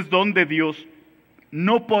 pues es don de Dios,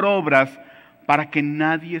 no por obras, para que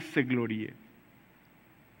nadie se gloríe.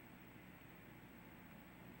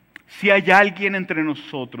 Si hay alguien entre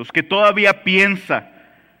nosotros que todavía piensa: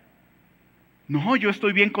 no, yo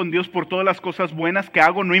estoy bien con Dios por todas las cosas buenas que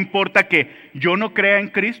hago, no importa que yo no crea en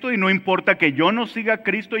Cristo, y no importa que yo no siga a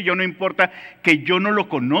Cristo, y no importa que yo no lo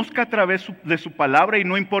conozca a través de su palabra, y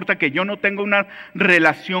no importa que yo no tenga una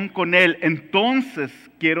relación con Él, entonces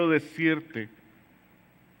quiero decirte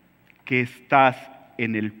que estás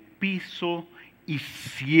en el piso y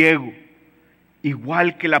ciego,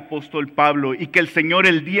 igual que el apóstol Pablo, y que el Señor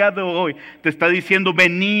el día de hoy te está diciendo: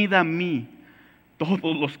 venid a mí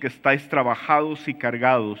todos los que estáis trabajados y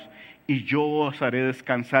cargados, y yo os haré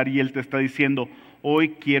descansar. Y Él te está diciendo: hoy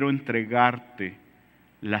quiero entregarte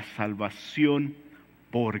la salvación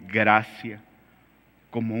por gracia,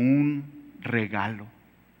 como un regalo.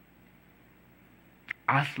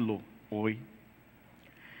 Hazlo hoy.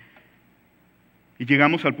 Y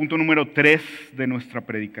llegamos al punto número 3 de nuestra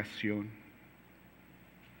predicación: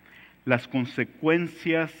 las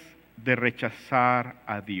consecuencias de rechazar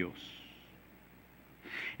a Dios.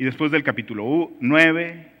 Y después del capítulo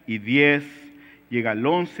 9 y 10, llega al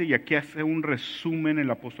 11, y aquí hace un resumen el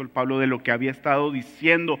apóstol Pablo de lo que había estado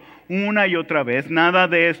diciendo una y otra vez. Nada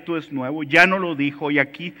de esto es nuevo, ya no lo dijo, y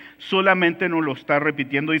aquí solamente nos lo está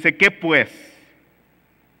repitiendo. Dice: ¿qué pues?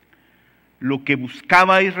 Lo que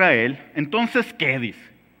buscaba Israel, entonces ¿qué dice?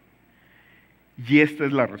 Y esta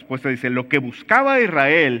es la respuesta, dice: lo que buscaba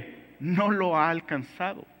Israel no lo ha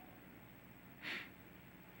alcanzado,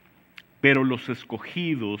 pero los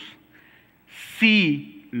escogidos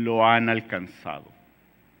sí lo han alcanzado.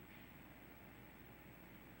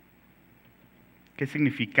 ¿Qué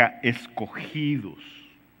significa escogidos?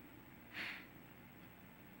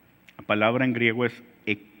 La palabra en griego es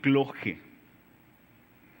ekloge.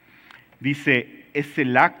 Dice: es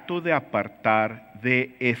el acto de apartar,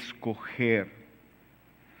 de escoger,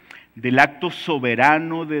 del acto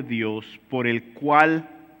soberano de Dios por el cual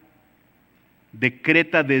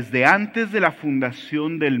decreta desde antes de la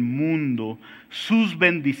fundación del mundo sus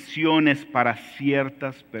bendiciones para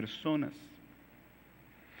ciertas personas.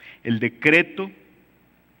 El decreto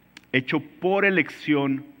hecho por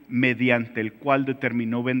elección, mediante el cual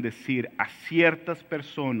determinó bendecir a ciertas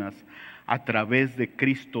personas a través de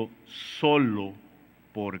Cristo solo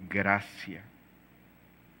por gracia.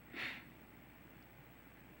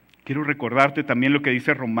 Quiero recordarte también lo que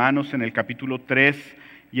dice Romanos en el capítulo 3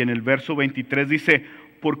 y en el verso 23. Dice: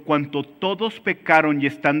 por cuanto todos pecaron y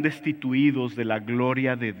están destituidos de la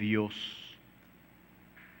gloria de Dios.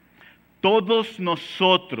 Todos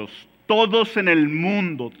nosotros, todos en el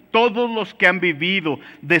mundo, todos los que han vivido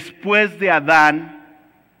después de Adán,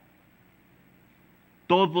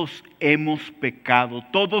 todos hemos pecado,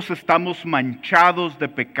 todos estamos manchados de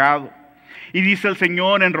pecado. Y dice el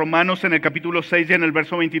Señor en Romanos en el capítulo 6 y en el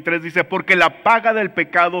verso 23, dice: porque la paga del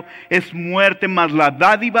pecado es muerte, mas la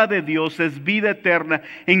dádiva de Dios es vida eterna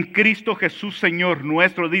en Cristo Jesús Señor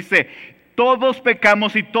nuestro. Dice: todos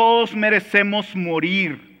pecamos y todos merecemos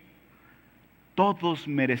morir. Todos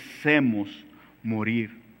merecemos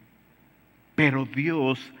morir. Pero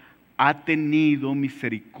Dios ha tenido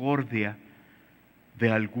misericordia de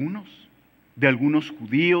algunos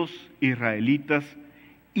judíos, israelitas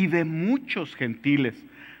y de muchos gentiles.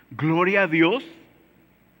 Gloria a Dios.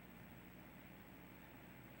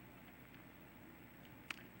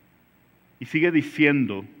 Y sigue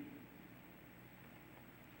diciendo,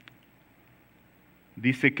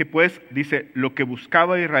 dice que pues, dice, lo que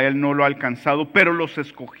buscaba Israel no lo ha alcanzado, pero los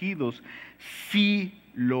escogidos sí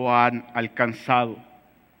lo han alcanzado.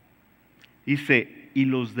 Dice, y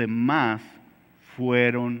los demás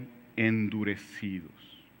fueron endurecidos.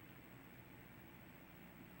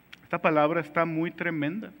 Esta palabra está muy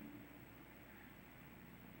tremenda.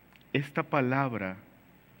 Esta palabra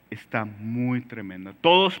está muy tremenda.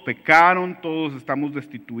 Todos pecaron, todos estamos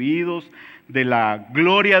destituidos de la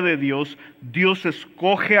gloria de Dios. Dios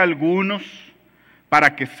escoge a algunos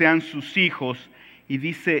para que sean sus hijos y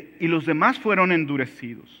dice, y los demás fueron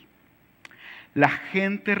endurecidos. La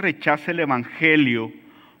gente rechaza el evangelio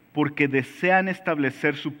porque desean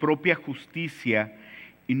establecer su propia justicia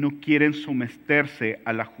y no quieren someterse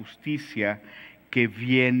a la justicia que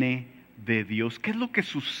viene de Dios. ¿Qué es lo que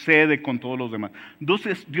sucede con todos los demás?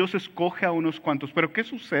 Dios escoge a unos cuantos, pero ¿qué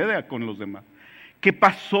sucede con los demás? ¿Qué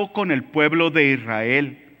pasó con el pueblo de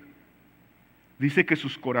Israel? Dice que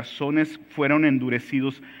sus corazones fueron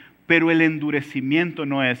endurecidos, pero el endurecimiento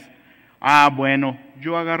no es, bueno,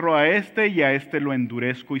 yo agarro a este y a este lo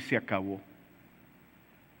endurezco y se acabó.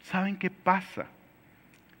 ¿Saben qué pasa?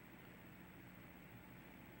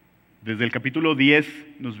 Desde el capítulo 10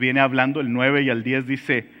 nos viene hablando, el 9 y el 10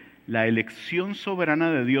 dice, la elección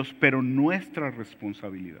soberana de Dios, pero nuestra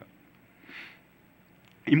responsabilidad.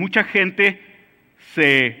 Y mucha gente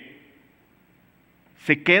se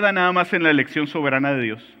queda nada más en la elección soberana de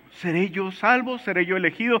Dios. ¿Seré yo salvo? ¿Seré yo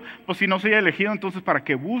elegido? Pues si no soy elegido, entonces ¿para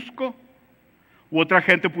qué busco? U otra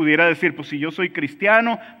gente pudiera decir, pues si yo soy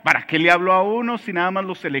cristiano, ¿para qué le hablo a uno si nada más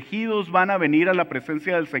los elegidos van a venir a la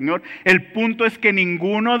presencia del Señor? El punto es que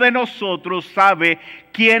ninguno de nosotros sabe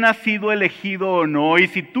quién ha sido elegido o no. Y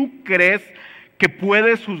si tú crees que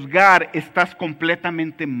puedes juzgar, estás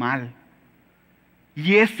completamente mal.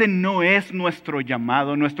 Y ese no es nuestro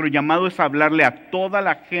llamado. Nuestro llamado es hablarle a toda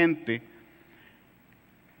la gente.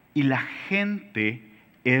 Y la gente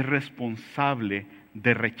es responsable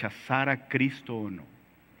de rechazar a Cristo o no.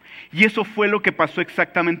 Y eso fue lo que pasó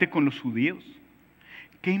exactamente con los judíos.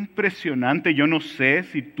 Qué impresionante. Yo no sé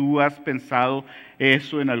si tú has pensado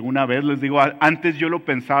eso en alguna vez. Les digo, antes yo lo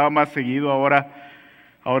pensaba más seguido,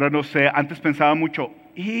 ahora no sé. Antes pensaba mucho,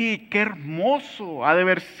 qué hermoso ha de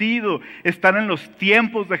haber sido estar en los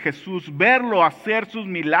tiempos de Jesús, verlo hacer sus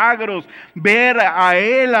milagros, ver a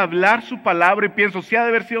Él hablar su palabra, y pienso, sí ha de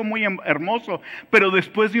haber sido muy hermoso. Pero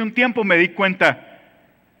después de un tiempo me di cuenta,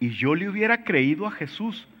 ¿y yo le hubiera creído a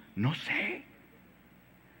Jesús? No sé.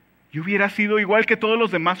 Yo hubiera sido igual que todos los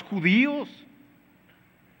demás judíos.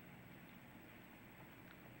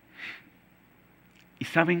 ¿Y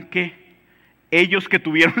saben qué? Ellos que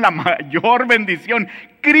tuvieron la mayor bendición,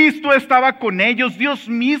 Cristo estaba con ellos, Dios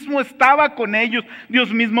mismo estaba con ellos,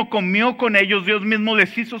 Dios mismo comió con ellos, Dios mismo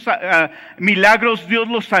les hizo milagros, Dios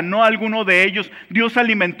los sanó a alguno de ellos, Dios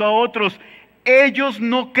alimentó a otros. Ellos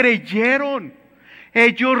no creyeron.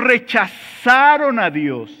 Ellos rechazaron a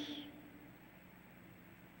Dios.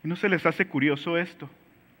 ¿Y no se les hace curioso esto?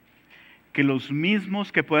 Que los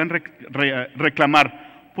mismos que pueden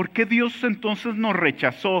reclamar, ¿por qué Dios entonces nos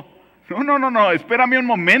rechazó? No, espérame un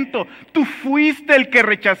momento. Tú fuiste el que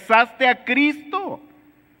rechazaste a Cristo.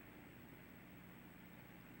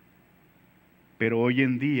 Pero hoy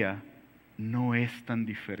en día no es tan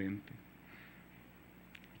diferente.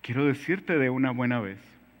 Quiero decirte de una buena vez,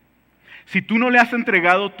 si tú no le has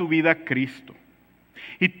entregado tu vida a Cristo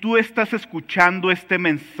y tú estás escuchando este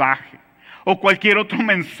mensaje o cualquier otro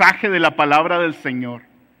mensaje de la palabra del Señor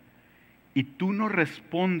y tú no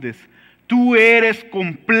respondes, tú eres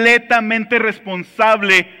completamente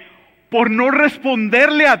responsable por no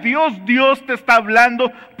responderle a Dios. Dios te está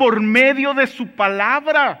hablando por medio de su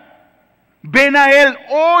palabra. Ven a Él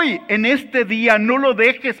hoy, en este día, no lo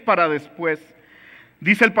dejes para después.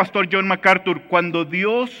 Dice el pastor John MacArthur, cuando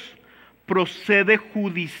Dios procede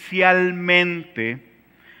judicialmente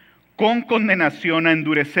con condenación a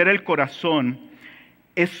endurecer el corazón,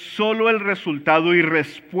 es solo el resultado y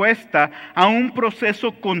respuesta a un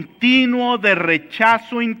proceso continuo de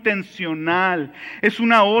rechazo intencional. Es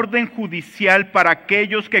una orden judicial para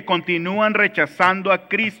aquellos que continúan rechazando a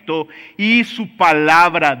Cristo y su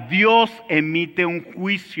palabra. Dios emite un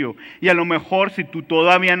juicio. Y a lo mejor si tú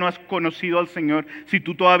todavía no has conocido al Señor, si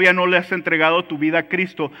tú todavía no le has entregado tu vida a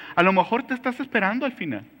Cristo, a lo mejor te estás esperando al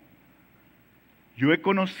final. Yo he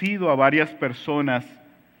conocido a varias personas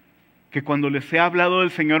que cuando les he hablado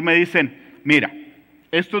del Señor me dicen, mira,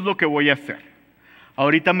 esto es lo que voy a hacer.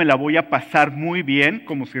 Ahorita me la voy a pasar muy bien,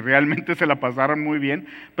 como si realmente se la pasaran muy bien,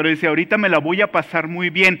 pero dice, ahorita me la voy a pasar muy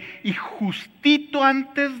bien y justito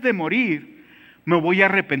antes de morir me voy a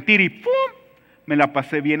arrepentir y ¡pum! Me la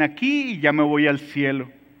pasé bien aquí y ya me voy al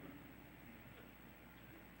cielo.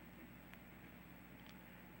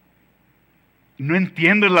 No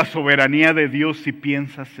entiendes la soberanía de Dios si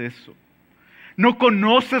piensas eso. No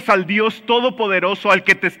conoces al Dios Todopoderoso al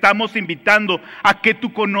que te estamos invitando a que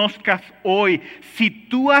tú conozcas hoy. Si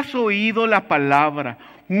tú has oído la palabra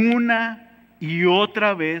una y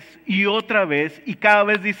otra vez y cada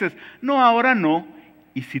vez dices, no, ahora no.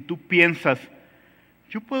 Y si tú piensas,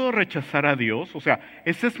 yo puedo rechazar a Dios, o sea,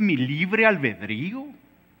 ese es mi libre albedrío.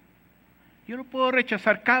 Yo lo puedo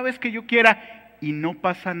rechazar cada vez que yo quiera. Y no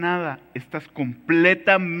pasa nada, estás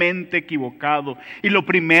completamente equivocado. Y lo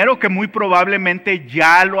primero que muy probablemente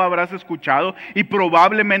ya lo habrás escuchado y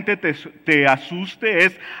probablemente te asuste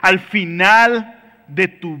es, al final de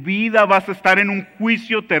tu vida vas a estar en un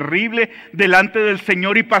juicio terrible delante del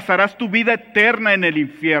Señor y pasarás tu vida eterna en el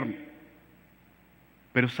infierno.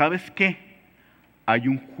 Pero ¿sabes qué? Hay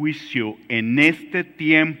un juicio en este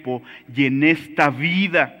tiempo y en esta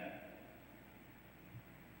vida.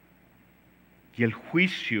 Y el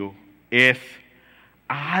juicio es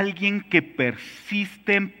a alguien que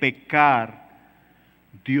persiste en pecar,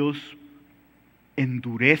 Dios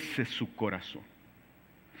endurece su corazón.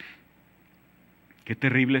 Qué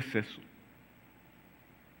terrible es eso.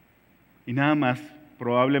 Y nada más,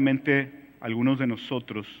 probablemente algunos de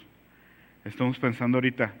nosotros estamos pensando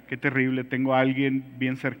ahorita, qué terrible, tengo a alguien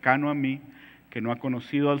bien cercano a mí que no ha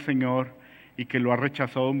conocido al Señor y que lo ha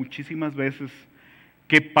rechazado muchísimas veces.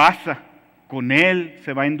 ¿Qué pasa? Con él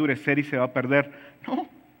se va a endurecer y se va a perder. No,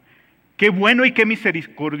 qué bueno y qué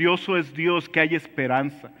misericordioso es Dios, que hay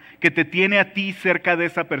esperanza, que te tiene a ti cerca de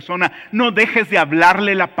esa persona. No dejes de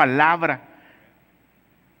hablarle la palabra.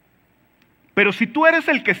 Pero si tú eres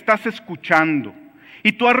el que estás escuchando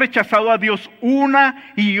y tú has rechazado a Dios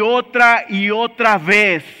una y otra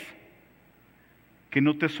vez, que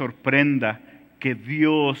no te sorprenda que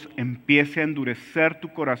Dios empiece a endurecer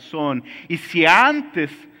tu corazón. Y si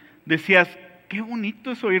antes decías, qué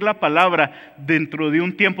bonito es oír la palabra, dentro de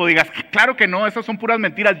un tiempo digas, claro que no, esas son puras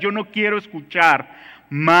mentiras, yo no quiero escuchar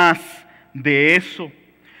más de eso.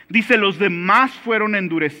 Dice, los demás fueron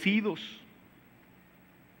endurecidos.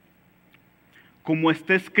 Como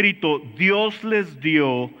está escrito, Dios les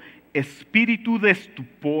dio espíritu de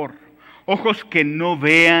estupor, ojos que no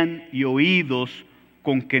vean y oídos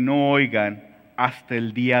con que no oigan hasta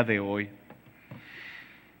el día de hoy.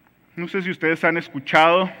 No sé si ustedes han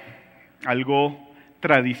escuchado algo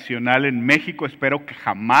tradicional en México, espero que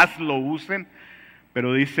jamás lo usen,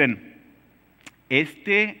 pero dicen,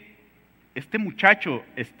 este muchacho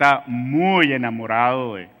está muy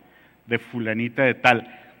enamorado de fulanita de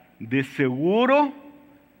tal, de seguro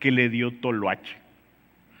que le dio toloache.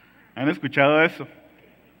 ¿Han escuchado eso?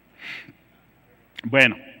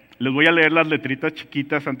 Bueno, les voy a leer las letritas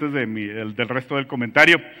chiquitas antes del resto del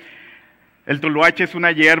comentario. El toloache es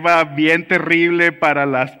una hierba bien terrible para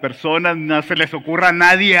las personas, no se les ocurra a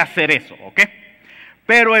nadie hacer eso, ¿ok?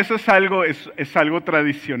 Pero eso es algo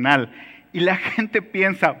tradicional. Y la gente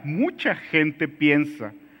piensa, mucha gente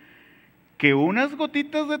piensa, que unas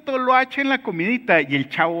gotitas de toloache en la comidita y el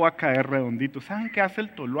chavo va a caer redondito. ¿Saben qué hace el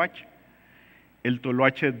toloache? El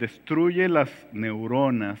toloache destruye las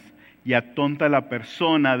neuronas y atonta a la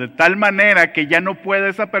persona de tal manera que ya no puede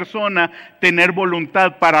esa persona tener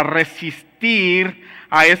voluntad para resistir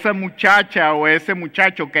a esa muchacha o a ese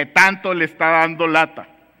muchacho que tanto le está dando lata.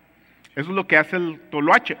 Eso es lo que hace el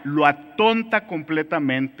toloache, lo atonta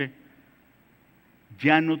completamente.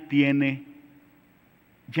 Ya no tiene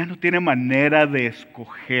manera de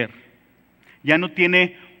escoger, ya no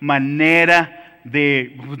tiene manera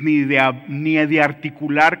ni de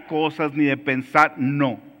articular cosas, ni de pensar,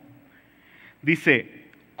 no. Dice,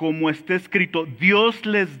 como está escrito, Dios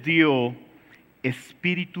les dio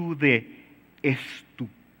espíritu de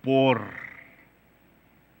estupor.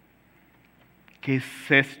 ¿Qué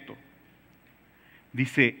es esto?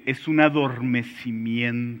 Dice, es un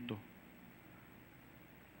adormecimiento.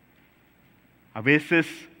 A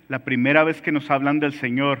veces, la primera vez que nos hablan del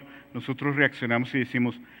Señor, nosotros reaccionamos y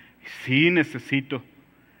decimos, sí, necesito.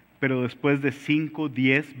 Pero después de 5,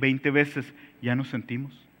 10, 20 veces, ya nos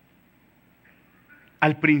sentimos.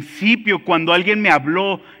 Al principio, cuando alguien me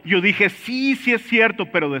habló, yo dije, sí es cierto,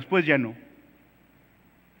 pero después ya no.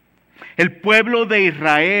 El pueblo de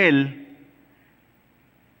Israel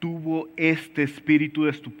tuvo este espíritu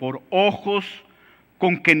de estupor, ojos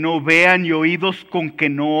con que no vean y oídos con que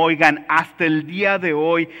no oigan hasta el día de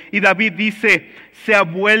hoy. Y David dice, se ha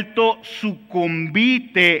vuelto su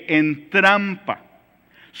convite en trampa.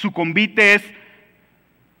 Su convite es,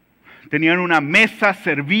 tenían una mesa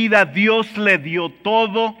servida, Dios le dio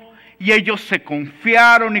todo y ellos se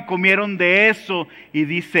confiaron y comieron de eso. Y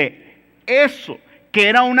dice, eso que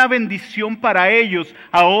era una bendición para ellos,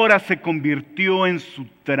 ahora se convirtió en su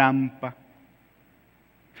trampa,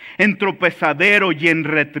 en tropezadero y en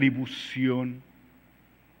retribución.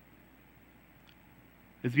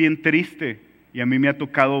 Es bien triste, y a mí me ha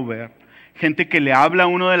tocado ver gente que le habla a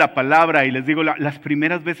uno de la palabra y les digo, las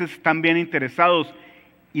primeras veces están bien interesados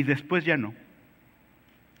y después ya no.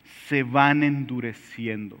 Se van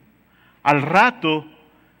endureciendo. Al rato,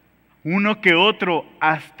 uno que otro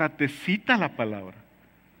hasta te cita la palabra.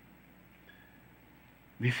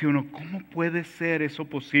 Dice uno, ¿cómo puede ser eso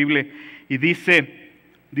posible? Y dice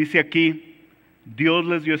aquí, Dios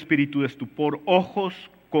les dio espíritu de estupor, ojos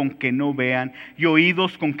con que no vean y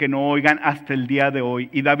oídos con que no oigan hasta el día de hoy.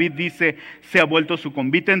 Y David dice, se ha vuelto su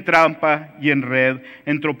convite en trampa y en red,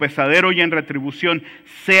 en tropezadero y en retribución.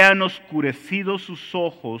 Sean oscurecidos sus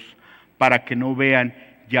ojos para que no vean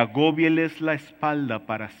y agóbieles la espalda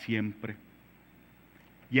para siempre.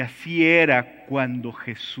 Y así era cuando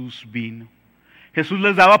Jesús vino. Jesús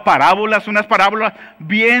les daba parábolas, unas parábolas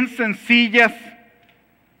bien sencillas,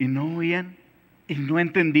 y no oían y no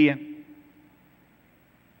entendían.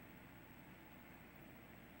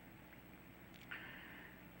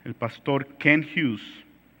 El pastor Ken Hughes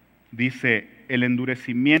dice, el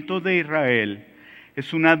endurecimiento de Israel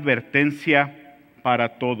es una advertencia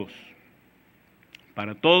para todos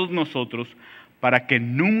nosotros, para que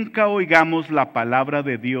nunca oigamos la palabra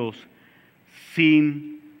de Dios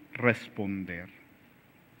sin responder.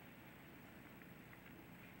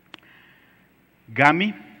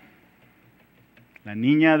 Gami, la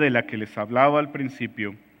niña de la que les hablaba al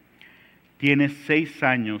principio, tiene 6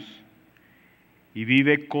 años y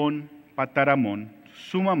vive con Pataramón,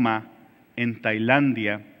 su mamá, en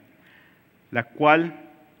Tailandia, la cual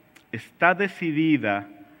está decidida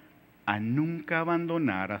a nunca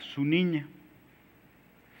abandonar a su niña.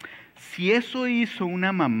 Si eso hizo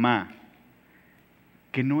una mamá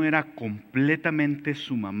que no era completamente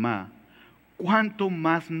su mamá, ¿cuánto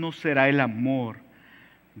más no será el amor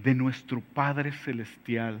de nuestro Padre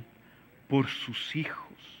Celestial por sus hijos?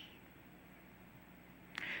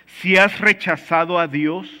 Si has rechazado a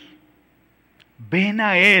Dios, ven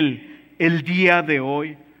a Él el día de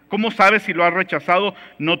hoy. ¿Cómo sabes si lo has rechazado?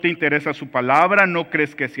 ¿No te interesa su palabra? ¿No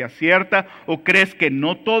crees que sea cierta? ¿O crees que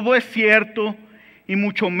no todo es cierto? Y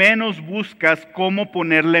mucho menos buscas cómo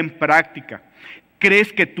ponerla en práctica.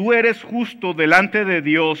 ¿Crees que tú eres justo delante de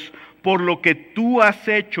Dios por lo que tú has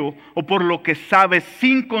hecho o por lo que sabes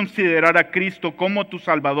sin considerar a Cristo como tu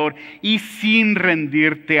Salvador y sin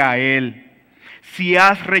rendirte a Él? Si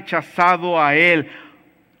has rechazado a Él,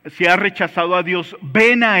 si has rechazado a Dios,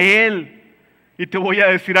 ven a Él. Y te voy a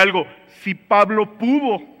decir algo, si Pablo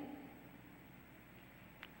pudo,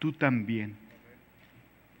 tú también.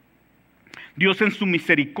 Dios en su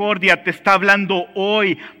misericordia te está hablando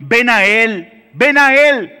hoy, ven a Él, ven a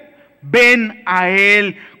Él, ven a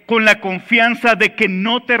Él con la confianza de que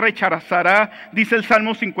no te rechazará. Dice el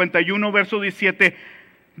Salmo 51, verso 17,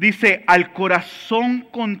 dice, al corazón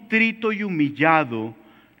contrito y humillado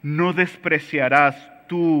no despreciarás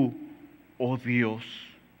tú, oh Dios.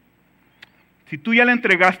 Si tú ya le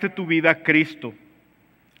entregaste tu vida a Cristo,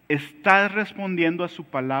 ¿estás respondiendo a su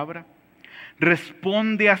palabra?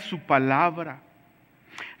 Responde a su palabra.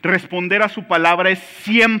 Responder a su palabra es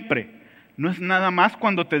siempre. No es nada más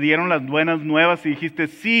cuando te dieron las buenas nuevas y dijiste,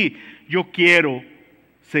 sí, yo quiero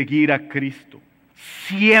seguir a Cristo.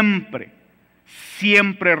 Siempre,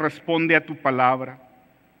 siempre responde a tu palabra.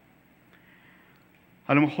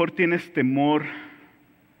 A lo mejor tienes temor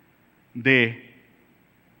de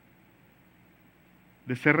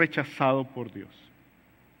ser rechazado por Dios.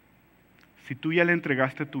 Si tú ya le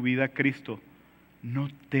entregaste tu vida a Cristo, no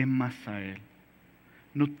temas a Él.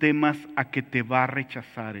 No temas a que te va a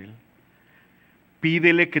rechazar Él.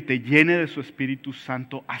 Pídele que te llene de su Espíritu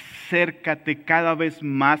Santo. Acércate cada vez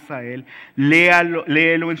más a Él.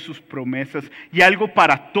 Léelo en sus promesas. Y algo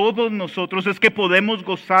para todos nosotros es que podemos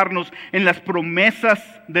gozarnos en las promesas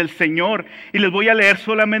del Señor. Y les voy a leer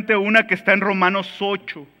solamente una que está en Romanos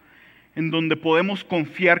 8. En donde podemos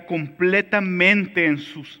confiar completamente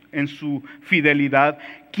en su fidelidad.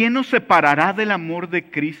 ¿Quién nos separará del amor de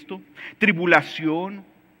Cristo? ¿Tribulación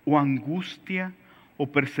o angustia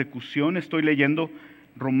o persecución? Estoy leyendo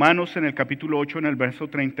Romanos en el capítulo 8, en el verso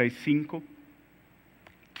 35.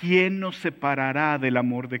 ¿Quién nos separará del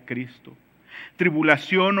amor de Cristo?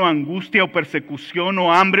 tribulación o angustia o persecución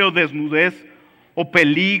o hambre o desnudez o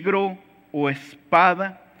peligro o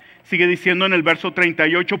espada. Sigue diciendo en el verso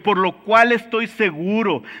 38, por lo cual estoy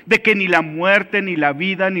seguro de que ni la muerte, ni la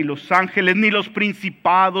vida, ni los ángeles, ni los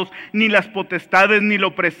principados, ni las potestades, ni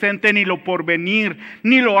lo presente, ni lo porvenir,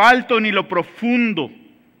 ni lo alto, ni lo profundo,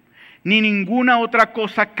 ni ninguna otra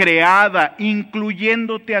cosa creada,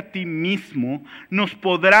 incluyéndote a ti mismo, nos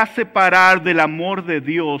podrá separar del amor de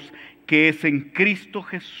Dios que es en Cristo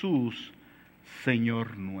Jesús,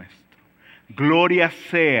 Señor nuestro. Gloria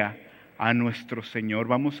sea a nuestro Señor.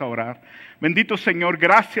 Vamos a orar. Bendito Señor,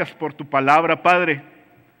 gracias por tu palabra, Padre.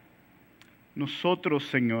 Nosotros,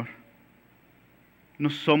 Señor, no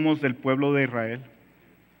somos del pueblo de Israel.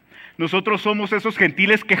 Nosotros somos esos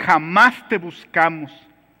gentiles que jamás te buscamos.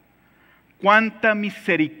 Cuánta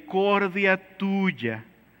misericordia tuya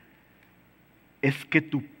es que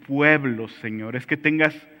tu pueblo, Señor, es que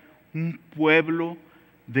tengas un pueblo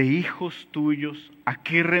de hijos tuyos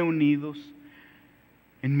aquí reunidos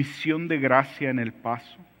en misión de gracia en El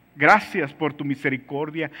Paso. Gracias por tu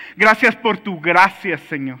misericordia. Gracias por tu gracia,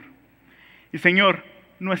 Señor. Y Señor,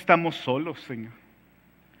 no estamos solos, Señor.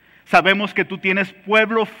 Sabemos que tú tienes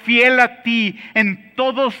pueblo fiel a ti en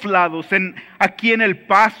todos lados, aquí en El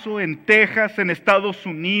Paso, en Texas, en Estados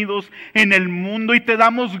Unidos, en el mundo. Y te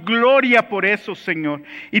damos gloria por eso, Señor.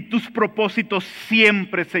 Y tus propósitos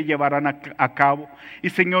siempre se llevarán a cabo. Y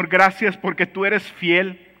Señor, gracias porque tú eres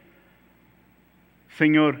fiel,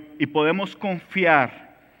 Señor, y podemos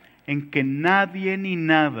confiar en que nadie ni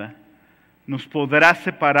nada nos podrá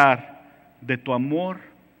separar de tu amor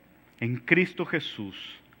en Cristo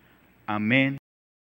Jesús. Amén.